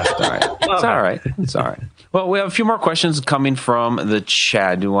love that. It's all right. Well, we have a few more questions coming from the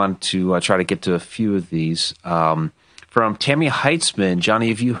chat. We want to try to get to a few of these. From Tammy Heitzman, Johnny,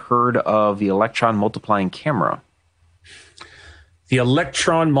 have you heard of the electron multiplying camera? The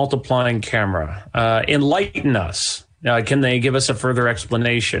electron multiplying camera. Enlighten us. Can they give us a further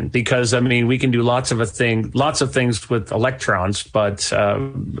explanation? Because, I mean, we can do lots of things with electrons, but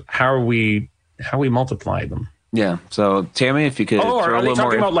how we multiply them? Yeah. So, Tammy, if you could. Are they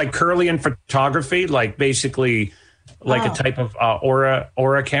talking about like Kirlian photography, like basically like a type of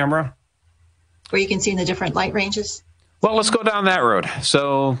aura camera, where you can see in the different light ranges? Well, let's go down that road.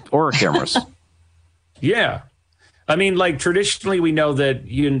 So, aura cameras. Yeah. I mean, like traditionally, we know that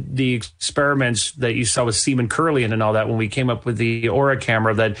the experiments that you saw with Seaman Kirlian and all that, when we came up with the aura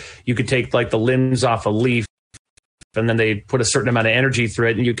camera, that you could take like the limbs off a leaf and then they put a certain amount of energy through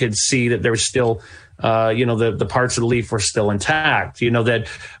it, and you could see that there was still, the parts of the leaf were still intact. That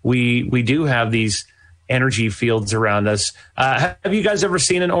we do have these energy fields around us. Have you guys ever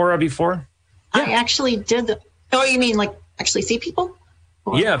seen an aura before? Yeah. I actually did. Oh, you mean like actually see people?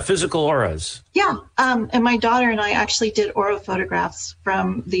 Yeah, physical auras. Yeah, and my daughter and I actually did aura photographs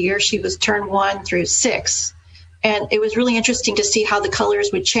from the year she was turned 1 through 6. And it was really interesting to see how the colors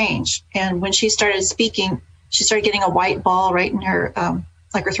would change. And when she started speaking, she started getting a white ball right in her,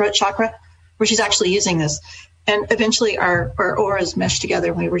 like her throat chakra, where she's actually using this. And eventually our auras meshed together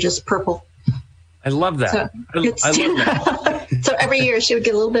and we were just purple. I love that. So I love that. So every year she would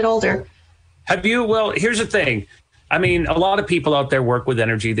get a little bit older. Have you? Well, here's the thing. I mean, a lot of people out there work with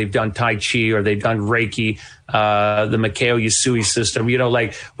energy. They've done Tai Chi or they've done Reiki, the Mikao Usui system.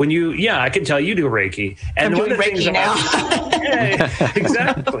 Like when I can tell you do Reiki. And I'm doing Reiki now. Yeah,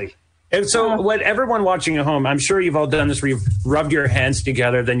 exactly. And so what everyone watching at home, I'm sure you've all done this where you've rubbed your hands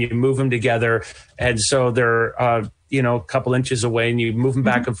together, then you move them together. And so they're, a couple inches away and you move them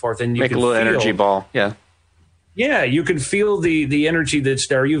back and forth. And you make a little energy ball. Yeah. Yeah, you can feel the energy that's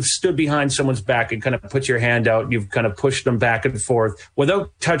there. You've stood behind someone's back and kind of put your hand out. You've kind of pushed them back and forth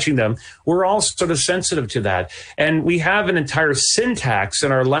without touching them. We're all sort of sensitive to that. And we have an entire syntax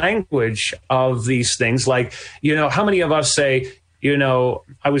in our language of these things. Like, how many of us say,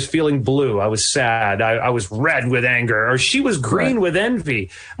 I was feeling blue. I was sad. I was red with anger, or she was green with envy.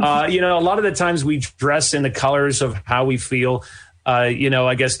 A lot of the times we dress in the colors of how we feel.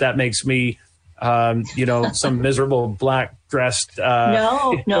 I guess that makes me, some miserable black dressed.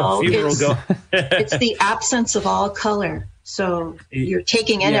 No, it's the absence of all color. So you're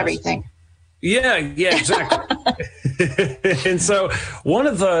taking in everything. Yeah, exactly. And so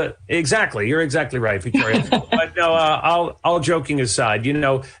you're exactly right, Victoria. But no, all joking aside,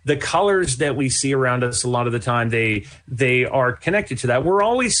 the colors that we see around us a lot of the time, they are connected to that. We're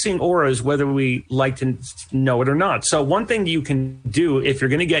always seeing auras, whether we like to know it or not. So one thing you can do if you're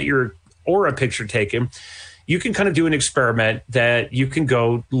going to get your aura picture taken, you can kind of do an experiment that you can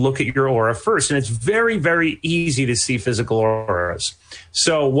go look at your aura first. And it's very, very easy to see physical auras.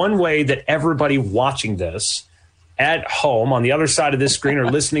 So one way that everybody watching this at home on the other side of this screen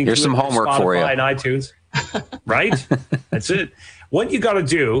or listening Here's to some homework Spotify for you. and iTunes, right? That's it. What you got to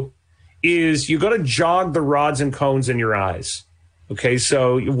do is you got to jog the rods and cones in your eyes. Okay,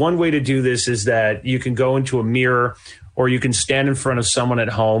 so one way to do this is that you can go into a mirror or you can stand in front of someone at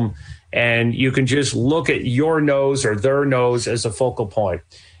home and you can just look at your nose or their nose as a focal point.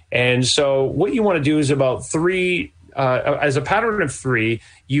 And so what you want to do is about three, as a pattern of three,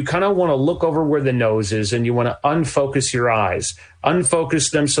 you kind of want to look over where the nose is and you want to unfocus your eyes.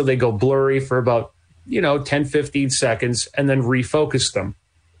 Unfocus them so they go blurry for about, 10, 15 seconds and then refocus them.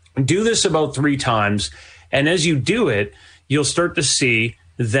 Do this about 3 times. And as you do it, you'll start to see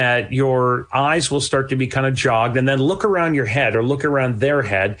that your eyes will start to be kind of jogged, and then look around your head or look around their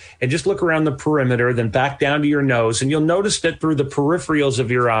head and just look around the perimeter, then back down to your nose. And you'll notice that through the peripherals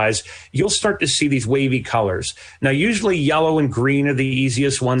of your eyes, you'll start to see these wavy colors. Now, usually yellow and green are the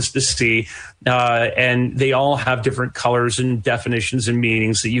easiest ones to see. And they all have different colors and definitions and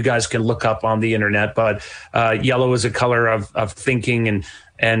meanings that you guys can look up on the internet. But yellow is a color of thinking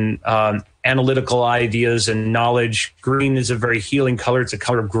and analytical ideas and knowledge. Green is a very healing color. It's a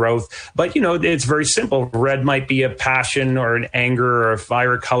color of growth. But, it's very simple. Red might be a passion or an anger or a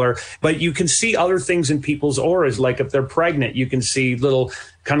fire color. But you can see other things in people's auras. Like if they're pregnant, you can see little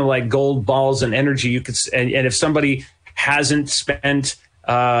kind of like gold balls and energy. You could, and if somebody hasn't spent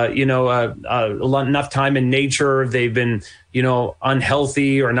enough time in nature, they've been,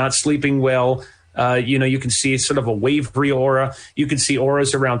 unhealthy or not sleeping well, you can see sort of a wavery aura. You can see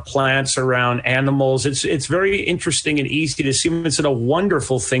auras around plants, around animals. It's very interesting and easy to see. It's a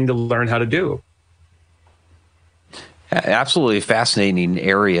wonderful thing to learn how to do. Absolutely fascinating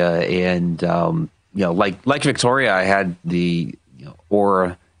area. And, like Victoria, I had the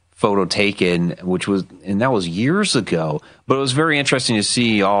aura photo taken, that was years ago, but it was very interesting to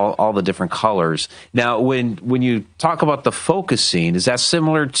see all the different colors. Now, when you talk about the focusing, is that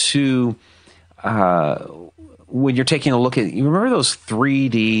similar to when you're taking a look at, you remember those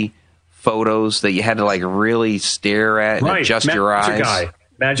 3D photos that you had to like really stare at and adjust your eyes?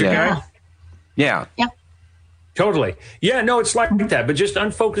 Magic Eye? Yeah. Yeah. Totally. Yeah, no, it's like that. But just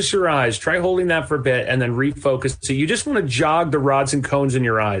unfocus your eyes. Try holding that for a bit and then refocus. So you just want to jog the rods and cones in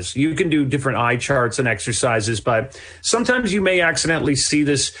your eyes. You can do different eye charts and exercises, but sometimes you may accidentally see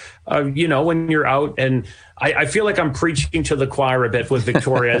this, when you're out. And I feel like I'm preaching to the choir a bit with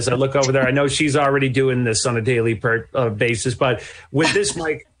Victoria as I look over there. I know she's already doing this on a daily basis, but with this,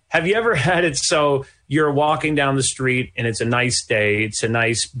 Mike, have you ever had it so you're walking down the street and it's a nice day, it's a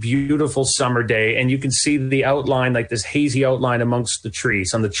nice, beautiful summer day, and you can see the outline, like this hazy outline amongst the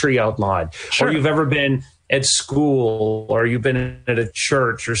trees, on the tree outline? Sure. Or you've ever been at school or you've been at a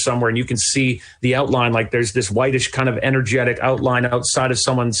church or somewhere and you can see the outline, like there's this whitish kind of energetic outline outside of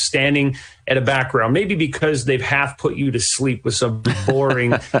someone standing at a background, maybe because they've half put you to sleep with some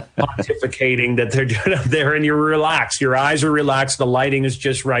boring pontificating that they're doing up there, and you're relaxed. Your eyes are relaxed. The lighting is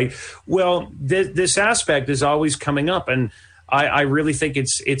just right. Well, this aspect is always coming up, and I really think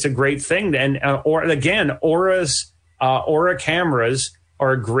it's a great thing. And auras, aura cameras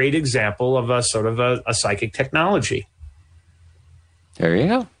are a great example of a sort of a psychic technology. There you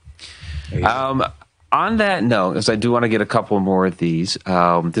go. On that note, as I do want to get a couple more of these,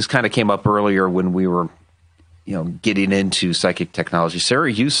 this kind of came up earlier when we were, getting into psychic technology.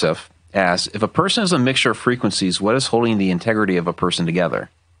 Sarah Youssef asks, if a person is a mixture of frequencies, what is holding the integrity of a person together?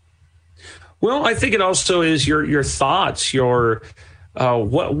 Well, I think it also is your thoughts,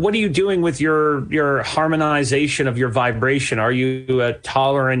 what are you doing with your harmonization of your vibration? Are you a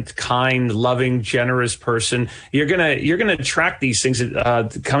tolerant, kind, loving, generous person? You're gonna attract these things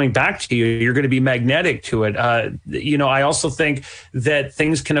coming back to you. You're going to be magnetic to it. I also think that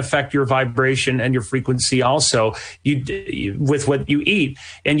things can affect your vibration and your frequency also with what you eat.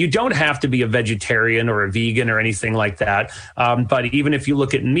 And you don't have to be a vegetarian or a vegan or anything like that. But even if you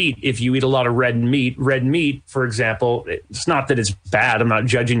look at meat, if you eat a lot of red meat, for example, it's not that it's bad. I'm not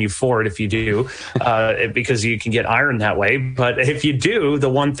judging you for it if you do, because you can get iron that way. But if you do, the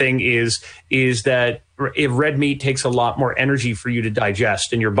one thing is that red meat takes a lot more energy for you to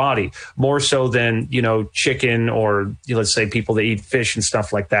digest in your body, more so than, chicken or let's say people that eat fish and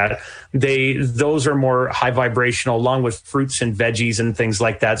stuff like that. Those are more high vibrational, along with fruits and veggies and things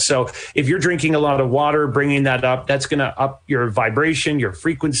like that. So if you're drinking a lot of water, bringing that up, that's going to up your vibration, your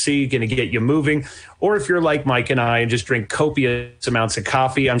frequency, going to get you moving. Or if you're like Mike and I and just drink copious amounts of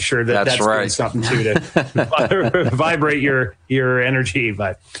coffee, I'm sure that's right. doing something too to vibrate your energy.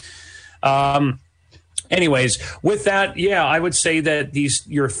 But anyways, with that, I would say that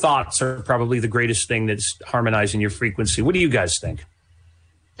your thoughts are probably the greatest thing that's harmonizing your frequency. What do you guys think?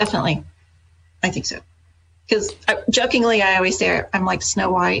 Definitely. I think so. Because jokingly, I always say I'm like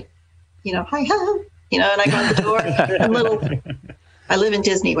Snow White, hi, hi, and I go out the door. I'm little. I live in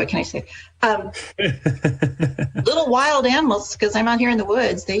Disney. What can I say? Little wild animals, because I'm out here in the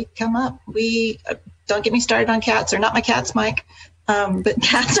woods. They come up. Don't get me started on cats. They're not my cats, Mike. But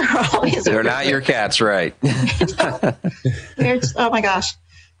cats are always. They're not your cats, right? Oh my gosh.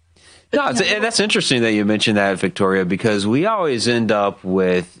 No, that's interesting that you mentioned that, Victoria, because we always end up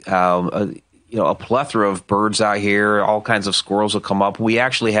with a plethora of birds out here. All kinds of squirrels will come up. We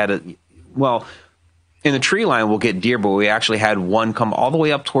actually had in the tree line, we'll get deer, but we actually had one come all the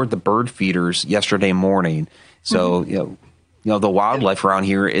way up toward the bird feeders yesterday morning. So, the wildlife around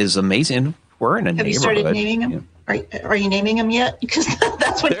here is amazing. We're in a neighborhood. Have you started naming them? Are you naming them yet? Because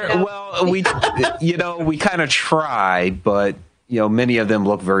that's what. Well, we kind of try, but many of them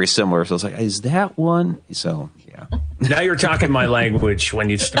look very similar. So it's like, is that one? So yeah. Now you're talking my language when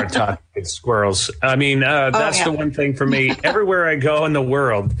you start talking squirrels. I mean, that's the one thing for me. Everywhere I go in the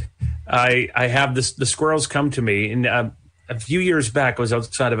world, I have the squirrels come to me. And a few years back, I was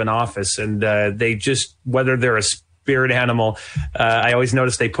outside of an office, and they just, whether they're a spirit animal, I always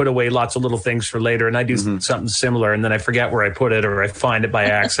notice they put away lots of little things for later, and I do something similar, and then I forget where I put it, or I find it by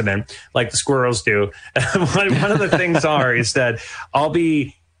accident, like the squirrels do. One of the things is that I'll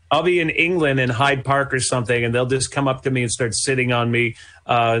be in England in Hyde Park or something, and they'll just come up to me and start sitting on me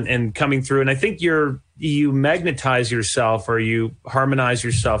and coming through. And I think you magnetize yourself, or you harmonize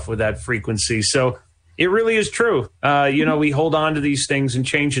yourself with that frequency. So it really is true. We hold on to these things and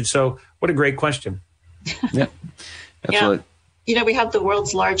change it. So what a great question. Yeah. Absolutely. Yeah. We have the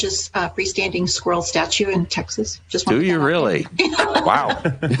world's largest freestanding squirrel statue in Texas. Do you really? Wow.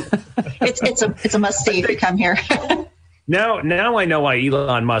 It's a must see if you come here. Now I know why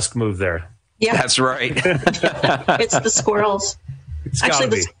Elon Musk moved there. Yeah, that's right. It's the squirrels.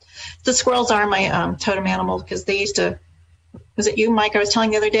 Actually, the squirrels are my totem animal, because they used to. Was it you, Mike? I was telling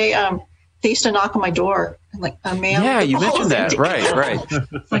the other day. They used to knock on my door, like a man. Yeah, you mentioned that. Right.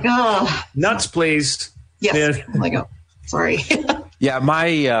 It's like, oh, nuts, please. Yes. Yeah. I'm like, oh, sorry. Yeah,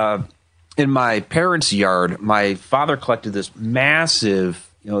 in my parents' yard, my father collected this massive.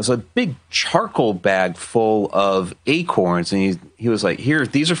 It was a big charcoal bag full of acorns, and he was like, "Here,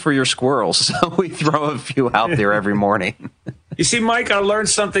 these are for your squirrels." So we throw a few out there every morning. You see, Mike, I learned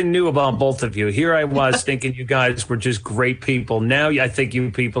something new about both of you. Here I was thinking you guys were just great people. Now I think you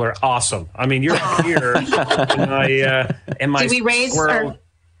people are awesome. I mean, you're here, and my Did we raise squirrel.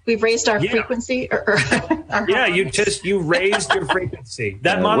 We've raised our frequency. You raised your frequency.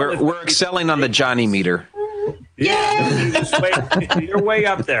 We're excelling on the Jonny meter. Yeah, you're way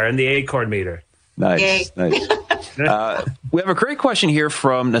up there in the acorn meter. Nice. We have a great question here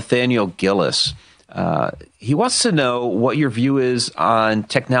from Nathaniel Gillis. He wants to know what your view is on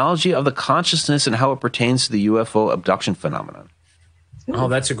technology of the consciousness and how it pertains to the UFO abduction phenomenon. Oh,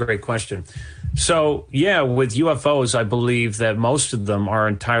 that's a great question. So, with UFOs, I believe that most of them are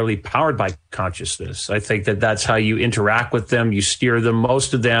entirely powered by consciousness. I think that that's how you interact with them, you steer them.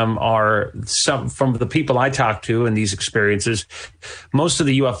 Most of them are, from the people I talk to in these experiences, most of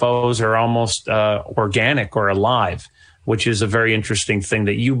the UFOs are almost organic or alive, which is a very interesting thing,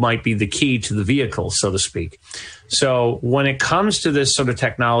 that you might be the key to the vehicle, so to speak. So when it comes to this sort of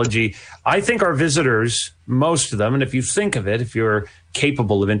technology, I think our visitors, most of them, and if you think of it, if you're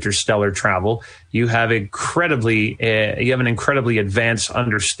capable of interstellar travel, you have an incredibly advanced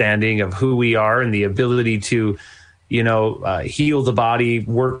understanding of who we are and the ability to, heal the body,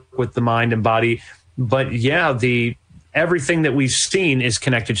 work with the mind and body. But everything that we've seen is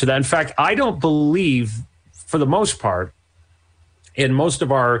connected to that. In fact, I don't believe, for the most part, in most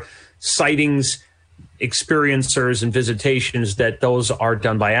of our sightings, experiencers, and visitations, that those are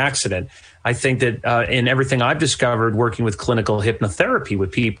done by accident. I think that in everything I've discovered working with clinical hypnotherapy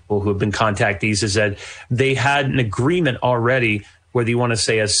with people who have been contactees, is that they had an agreement already, whether you want to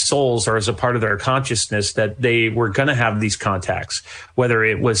say as souls or as a part of their consciousness, that they were going to have these contacts, whether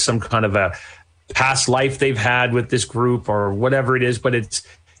it was some kind of a past life they've had with this group or whatever it is. But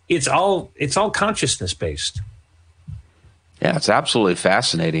it's all consciousness based. Yeah, it's absolutely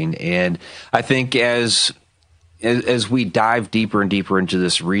fascinating. And I think as we dive deeper and deeper into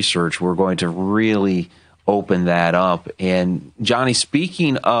this research, we're going to really open that up. And Jonny,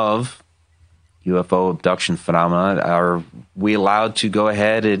 speaking of UFO abduction phenomena, are we allowed to go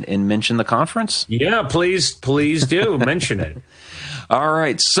ahead and mention the conference? Yeah, please do mention it. All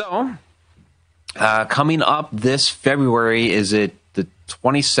right. So coming up this February, is it the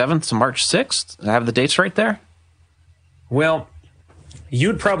 27th to March 6th? I have the dates right there. Well,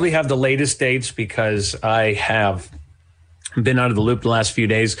 you'd probably have the latest dates because I have been out of the loop the last few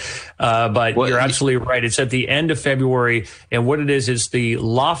days. But you're absolutely right. It's at the end of February. And what it is the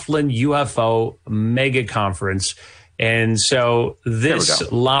Laughlin UFO Mega Conference. And so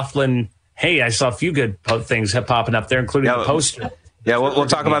this Laughlin, hey, I saw a few good things popping up there, including the poster. Yeah, we'll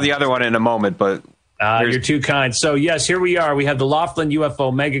talk about the other one in a moment. But you're too kind. So, yes, here we are. We have the Laughlin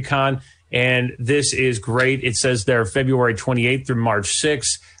UFO MegaCon. And this is great. It says there February 28th through March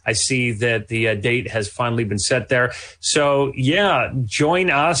 6th. I see that the date has finally been set there. So, yeah, join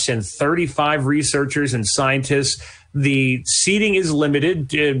us and 35 researchers and scientists. The seating is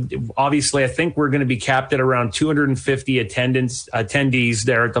limited. Obviously, I think we're going to be capped at around 250 attendees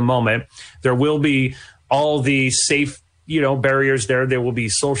there at the moment. There will be all the safe barriers there. There will be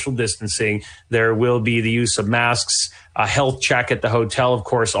social distancing. There will be the use of masks, a health check at the hotel. Of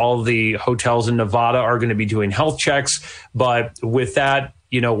course, all the hotels in Nevada are going to be doing health checks. But with that,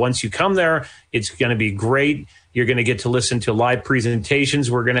 once you come there, it's going to be great. You're going to get to listen to live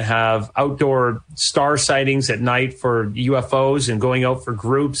presentations. We're going to have outdoor star sightings at night for UFOs and going out for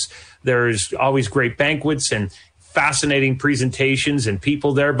groups. There's always great banquets and fascinating presentations and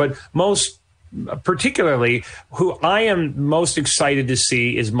people there. But most particularly, who I am most excited to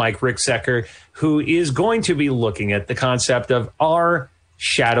see is Mike Ricksecker, who is going to be looking at the concept of, are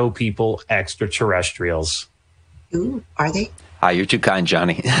shadow people extraterrestrials? Ooh, are they? Hi, you're too kind,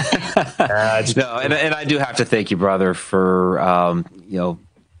 Jonny. No, and I do have to thank you, brother, for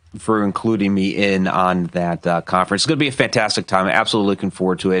for including me in on that conference. It's going to be a fantastic time. I'm absolutely looking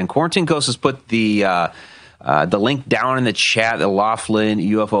forward to it. And Quarantine Ghost has put the link down in the chat, the Laughlin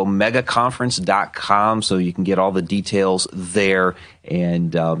UFO megaconference.com, so you can get all the details there.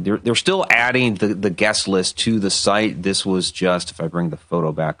 And they're still adding the guest list to the site. This was just, if I bring the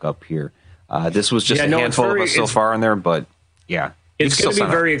photo back up here, this was just a handful of us so far in there, but yeah. It's going to be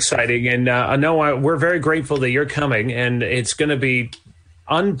very exciting. And I know we're very grateful that you're coming, and it's going to be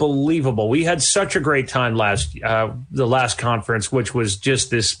unbelievable. We had such a great time the last conference, which was just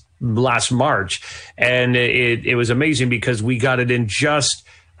this last March, and it was amazing because we got it in just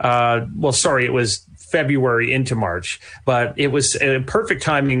it was February into March, but it was perfect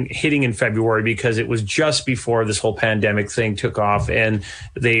timing hitting in February because it was just before this whole pandemic thing took off, and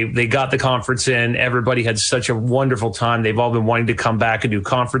they got the conference in. Everybody had such a wonderful time. They've all been wanting to come back and do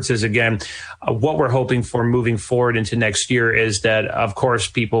conferences again. What we're hoping for moving forward into next year is that, of course,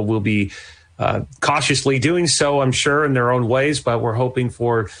 people will be cautiously doing so, I'm sure, in their own ways, but we're hoping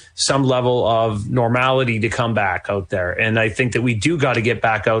for some level of normality to come back out there. And I think that we do got to get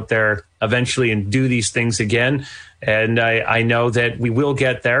back out there eventually and do these things again. And I know that we will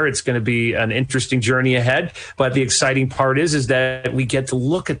get there. It's going to be an interesting journey ahead. But the exciting part is that we get to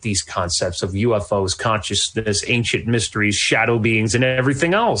look at these concepts of UFOs, consciousness, ancient mysteries, shadow beings, and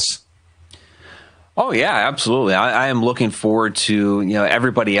everything else. Oh, yeah, absolutely. I am looking forward to,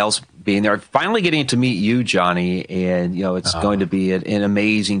 everybody else being there. Finally getting to meet you, Jonny, and, it's going to be an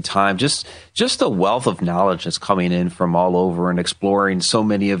amazing time. Just the wealth of knowledge that's coming in from all over and exploring so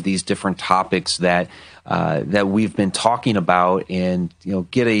many of these different topics that we've been talking about, and,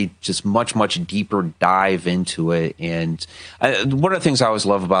 get a just much, much deeper dive into it. And one of the things I always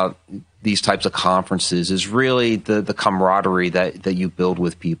love about these types of conferences is really the camaraderie that you build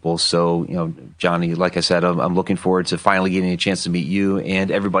with people. So, Jonny, like I said, I'm looking forward to finally getting a chance to meet you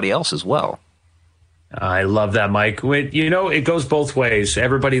and everybody else as well. I love that, Mike. It goes both ways.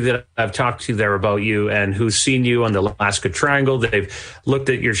 Everybody that I've talked to there about you and who's seen you on the Alaska Triangle, they've looked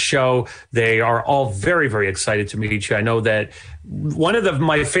at your show. They are all very, very excited to meet you. I know that one of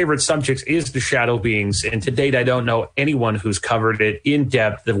my favorite subjects is the shadow beings. And to date, I don't know anyone who's covered it in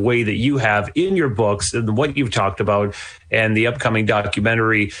depth the way that you have in your books and what you've talked about. And the upcoming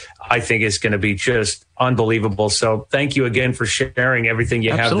documentary, I think, is going to be just unbelievable. So thank you again for sharing everything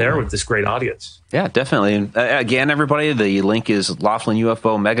you have there with this great audience. Yeah, definitely. And again, everybody, the link is Laughlin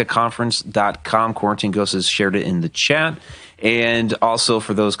UFO megaconference.com. Quarantine Ghost has shared it in the chat. And also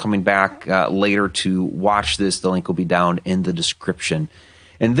for those coming back later to watch this, the link will be down in the description.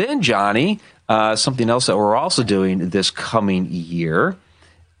 And then, Jonny, something else that we're also doing this coming year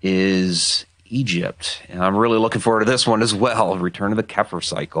is Egypt. And I'm really looking forward to this one as well, Return of the Kepler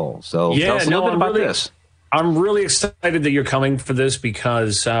Cycle. So tell us a little bit about this. I'm really excited that you're coming for this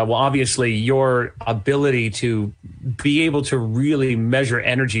because, well, obviously your ability to be able to really measure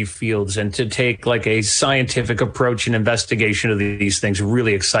energy fields and to take like a scientific approach and investigation of these things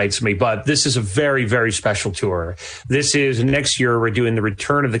really excites me. But this is a very, very special tour. This is next year. We're doing the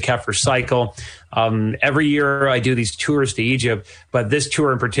Return of the Kepler Cycle. Every year I do these tours to Egypt, but this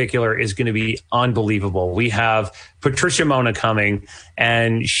tour in particular is going to be unbelievable. We have Patricia Mona coming,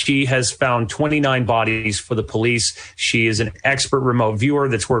 and she has found 29 bodies for the police. She is an expert remote viewer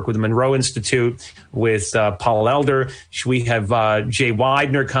that's worked with the Monroe Institute, with Paul Elder. We have Jay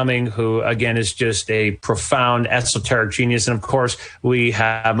Widener coming, who, again, is just a profound esoteric genius. And, of course, we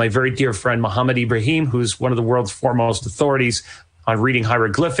have my very dear friend Mohammed Ibrahim, who's one of the world's foremost authorities on reading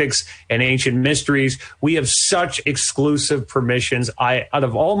hieroglyphics and ancient mysteries. We have such exclusive permissions. Out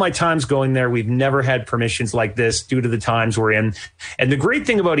of all my times going there, we've never had permissions like this due to the times we're in. And the great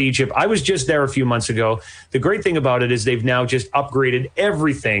thing about Egypt, I was just there a few months ago. The great thing about it is they've now just upgraded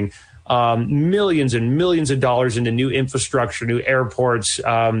everything. Millions and millions of dollars into new infrastructure, new airports.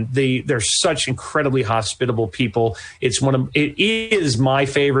 They're such incredibly hospitable people. It is my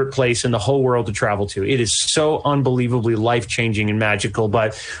favorite place in the whole world to travel to. It is so unbelievably life-changing and magical.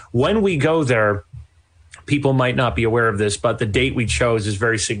 But when we go there, people might not be aware of this, but the date we chose is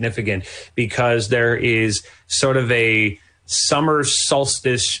very significant because there is sort of a summer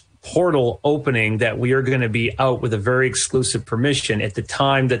solstice portal opening that we are going to be out with a very exclusive permission at the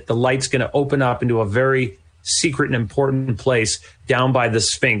time that the light's going to open up into a very secret and important place down by the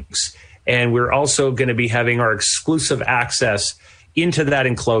Sphinx. And we're also going to be having our exclusive access into that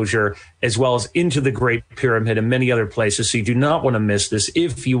enclosure, as well as into the Great Pyramid and many other places. So you do not want to miss this.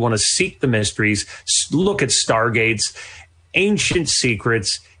 If you want to seek the mysteries, look at stargates, ancient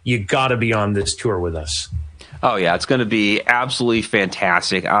secrets, you got to be on this tour with us. Oh yeah, it's going to be absolutely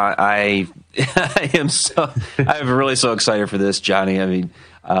fantastic. I'm really so excited for this, Johnny. I mean,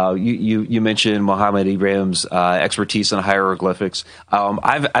 you mentioned Mohammed Ibrahim's expertise in hieroglyphics.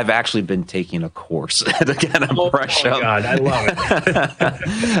 I've actually been taking a course to get a brush up. Oh God, I love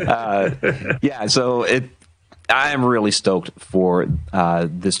it. Yeah, so I am really stoked for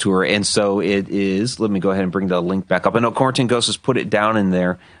this tour, and so it is. Let me go ahead and bring the link back up. I know Quarantine Ghost has put it down in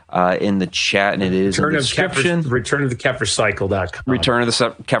there in the chat, and it is in the description. Return of the Keplercycle.com. Return of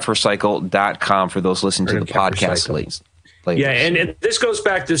the Keplercycle.com for those listening to the podcast later. Yeah, and this goes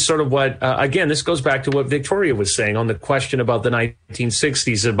back to sort of what, again, this goes back to what Victoria was saying on the question about the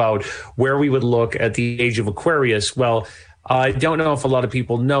 1960s, about where we would look at the age of Aquarius. Well, I don't know if a lot of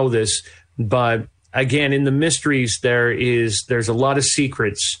people know this, but again, in the mysteries, there's a lot of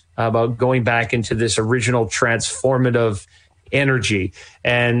secrets about going back into this original transformative energy.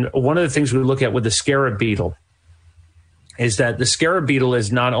 And one of the things we look at with the scarab beetle is that the scarab beetle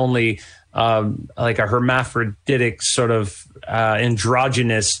is not only like a hermaphroditic sort of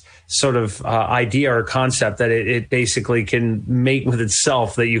androgynous sort of idea or concept that it basically can mate with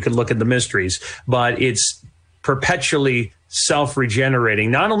itself, that you can look at the mysteries, but it's perpetually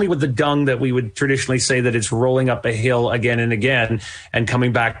self-regenerating, not only with the dung that we would traditionally say that it's rolling up a hill again and again and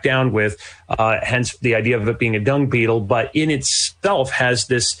coming back down with, hence the idea of it being a dung beetle, but in itself has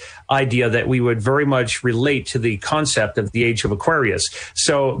this idea that we would very much relate to the concept of the age of Aquarius.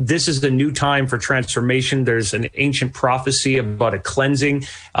 So this is the new time for transformation. There's an ancient prophecy about a cleansing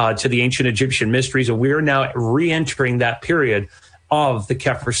to the ancient Egyptian mysteries, and we're now re-entering that period of the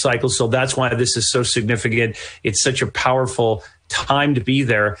Kepler cycle. So that's why this is so significant. It's such a powerful time to be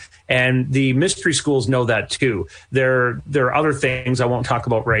there. And the mystery schools know that too. There are other things I won't talk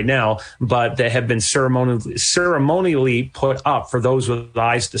about right now, but that have been ceremonially put up for those with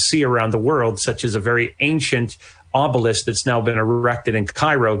eyes to see around the world, such as a very ancient obelisk that's now been erected in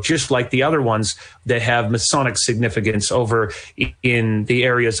Cairo, just like the other ones that have Masonic significance over in the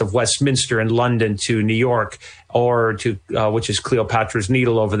areas of Westminster and London to New York, or to which is Cleopatra's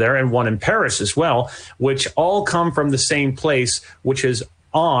Needle over there, and one in Paris as well, which all come from the same place, which is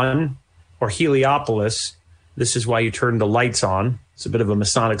on, or Heliopolis. This is why you turn the lights on. It's a bit of a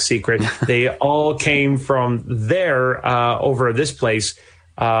Masonic secret. They all came from there over this place,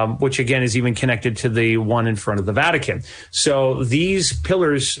 which again is even connected to the one in front of the Vatican. So these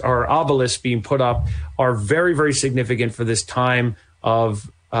pillars or obelisks being put up are very, very significant for this time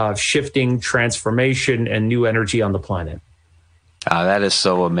of shifting, transformation, and new energy on the planet. That is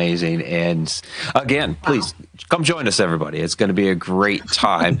so amazing. And again, please come join us, everybody. It's going to be a great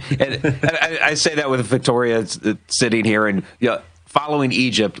time. and I say that with Victoria sitting here, and following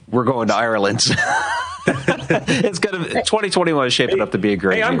Egypt, we're going to Ireland. It's gonna 2021 is shaping up to be a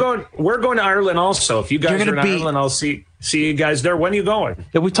great. Hey, we're going to Ireland also. If you guys are in Ireland, I'll see you guys there. When are you going?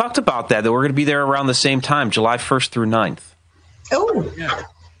 Yeah, we talked about that we're going to be there around the same time, July 1st through 9th. Oh,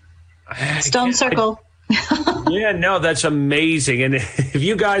 yeah. Stone Circle. Yeah, no, that's amazing. And if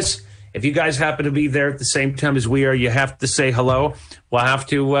you guys happen to be there at the same time as we are, you have to say hello. We'll have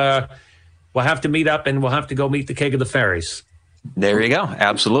to meet up, and we'll have to go meet the Keg of the Fairies. There you go.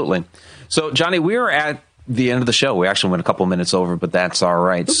 Absolutely. So, Jonny, we are at the end of the show. We actually went a couple minutes over, but that's all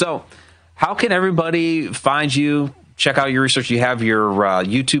right. So, how can everybody find you? Check out your research. You have your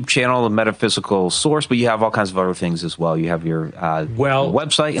YouTube channel, The Metaphysical Source, but you have all kinds of other things as well. You have your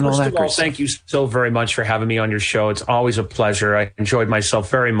website and all that. First of all, thank you so very much for having me on your show. It's always a pleasure. I enjoyed myself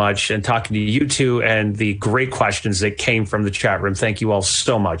very much and talking to you two and the great questions that came from the chat room. Thank you all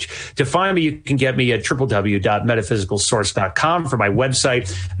so much. To find me, you can get me at www.metaphysicalsource.com for my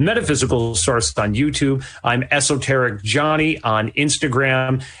website, Metaphysical Source on YouTube. I'm Esoteric Jonny on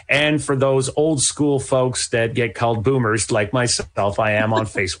Instagram. And for those old school folks that get called boomers like myself, I am on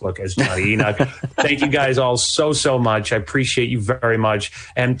Facebook as Jonny Enoch. Thank you guys all so much. I appreciate you very much.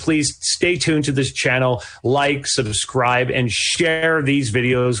 And please stay tuned to this channel, like, subscribe, and share these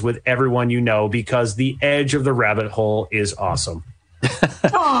videos with everyone you know, because the edge of the rabbit hole is awesome.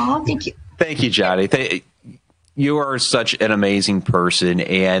 Oh, thank you. Thank you, Jonny. You are such an amazing person,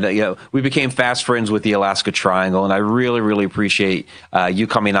 and we became fast friends with the Alaska Triangle, and I really appreciate you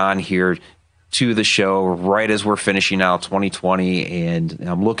coming on here to the show right as we're finishing out 2020, and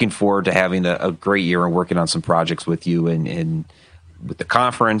I'm looking forward to having a great year and working on some projects with you and with the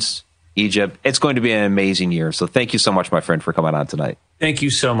conference, Egypt. It's going to be an amazing year. So thank you so much, my friend, for coming on tonight. Thank you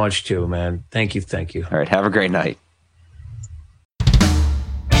so much too, man. Thank you. All right. Have a great night.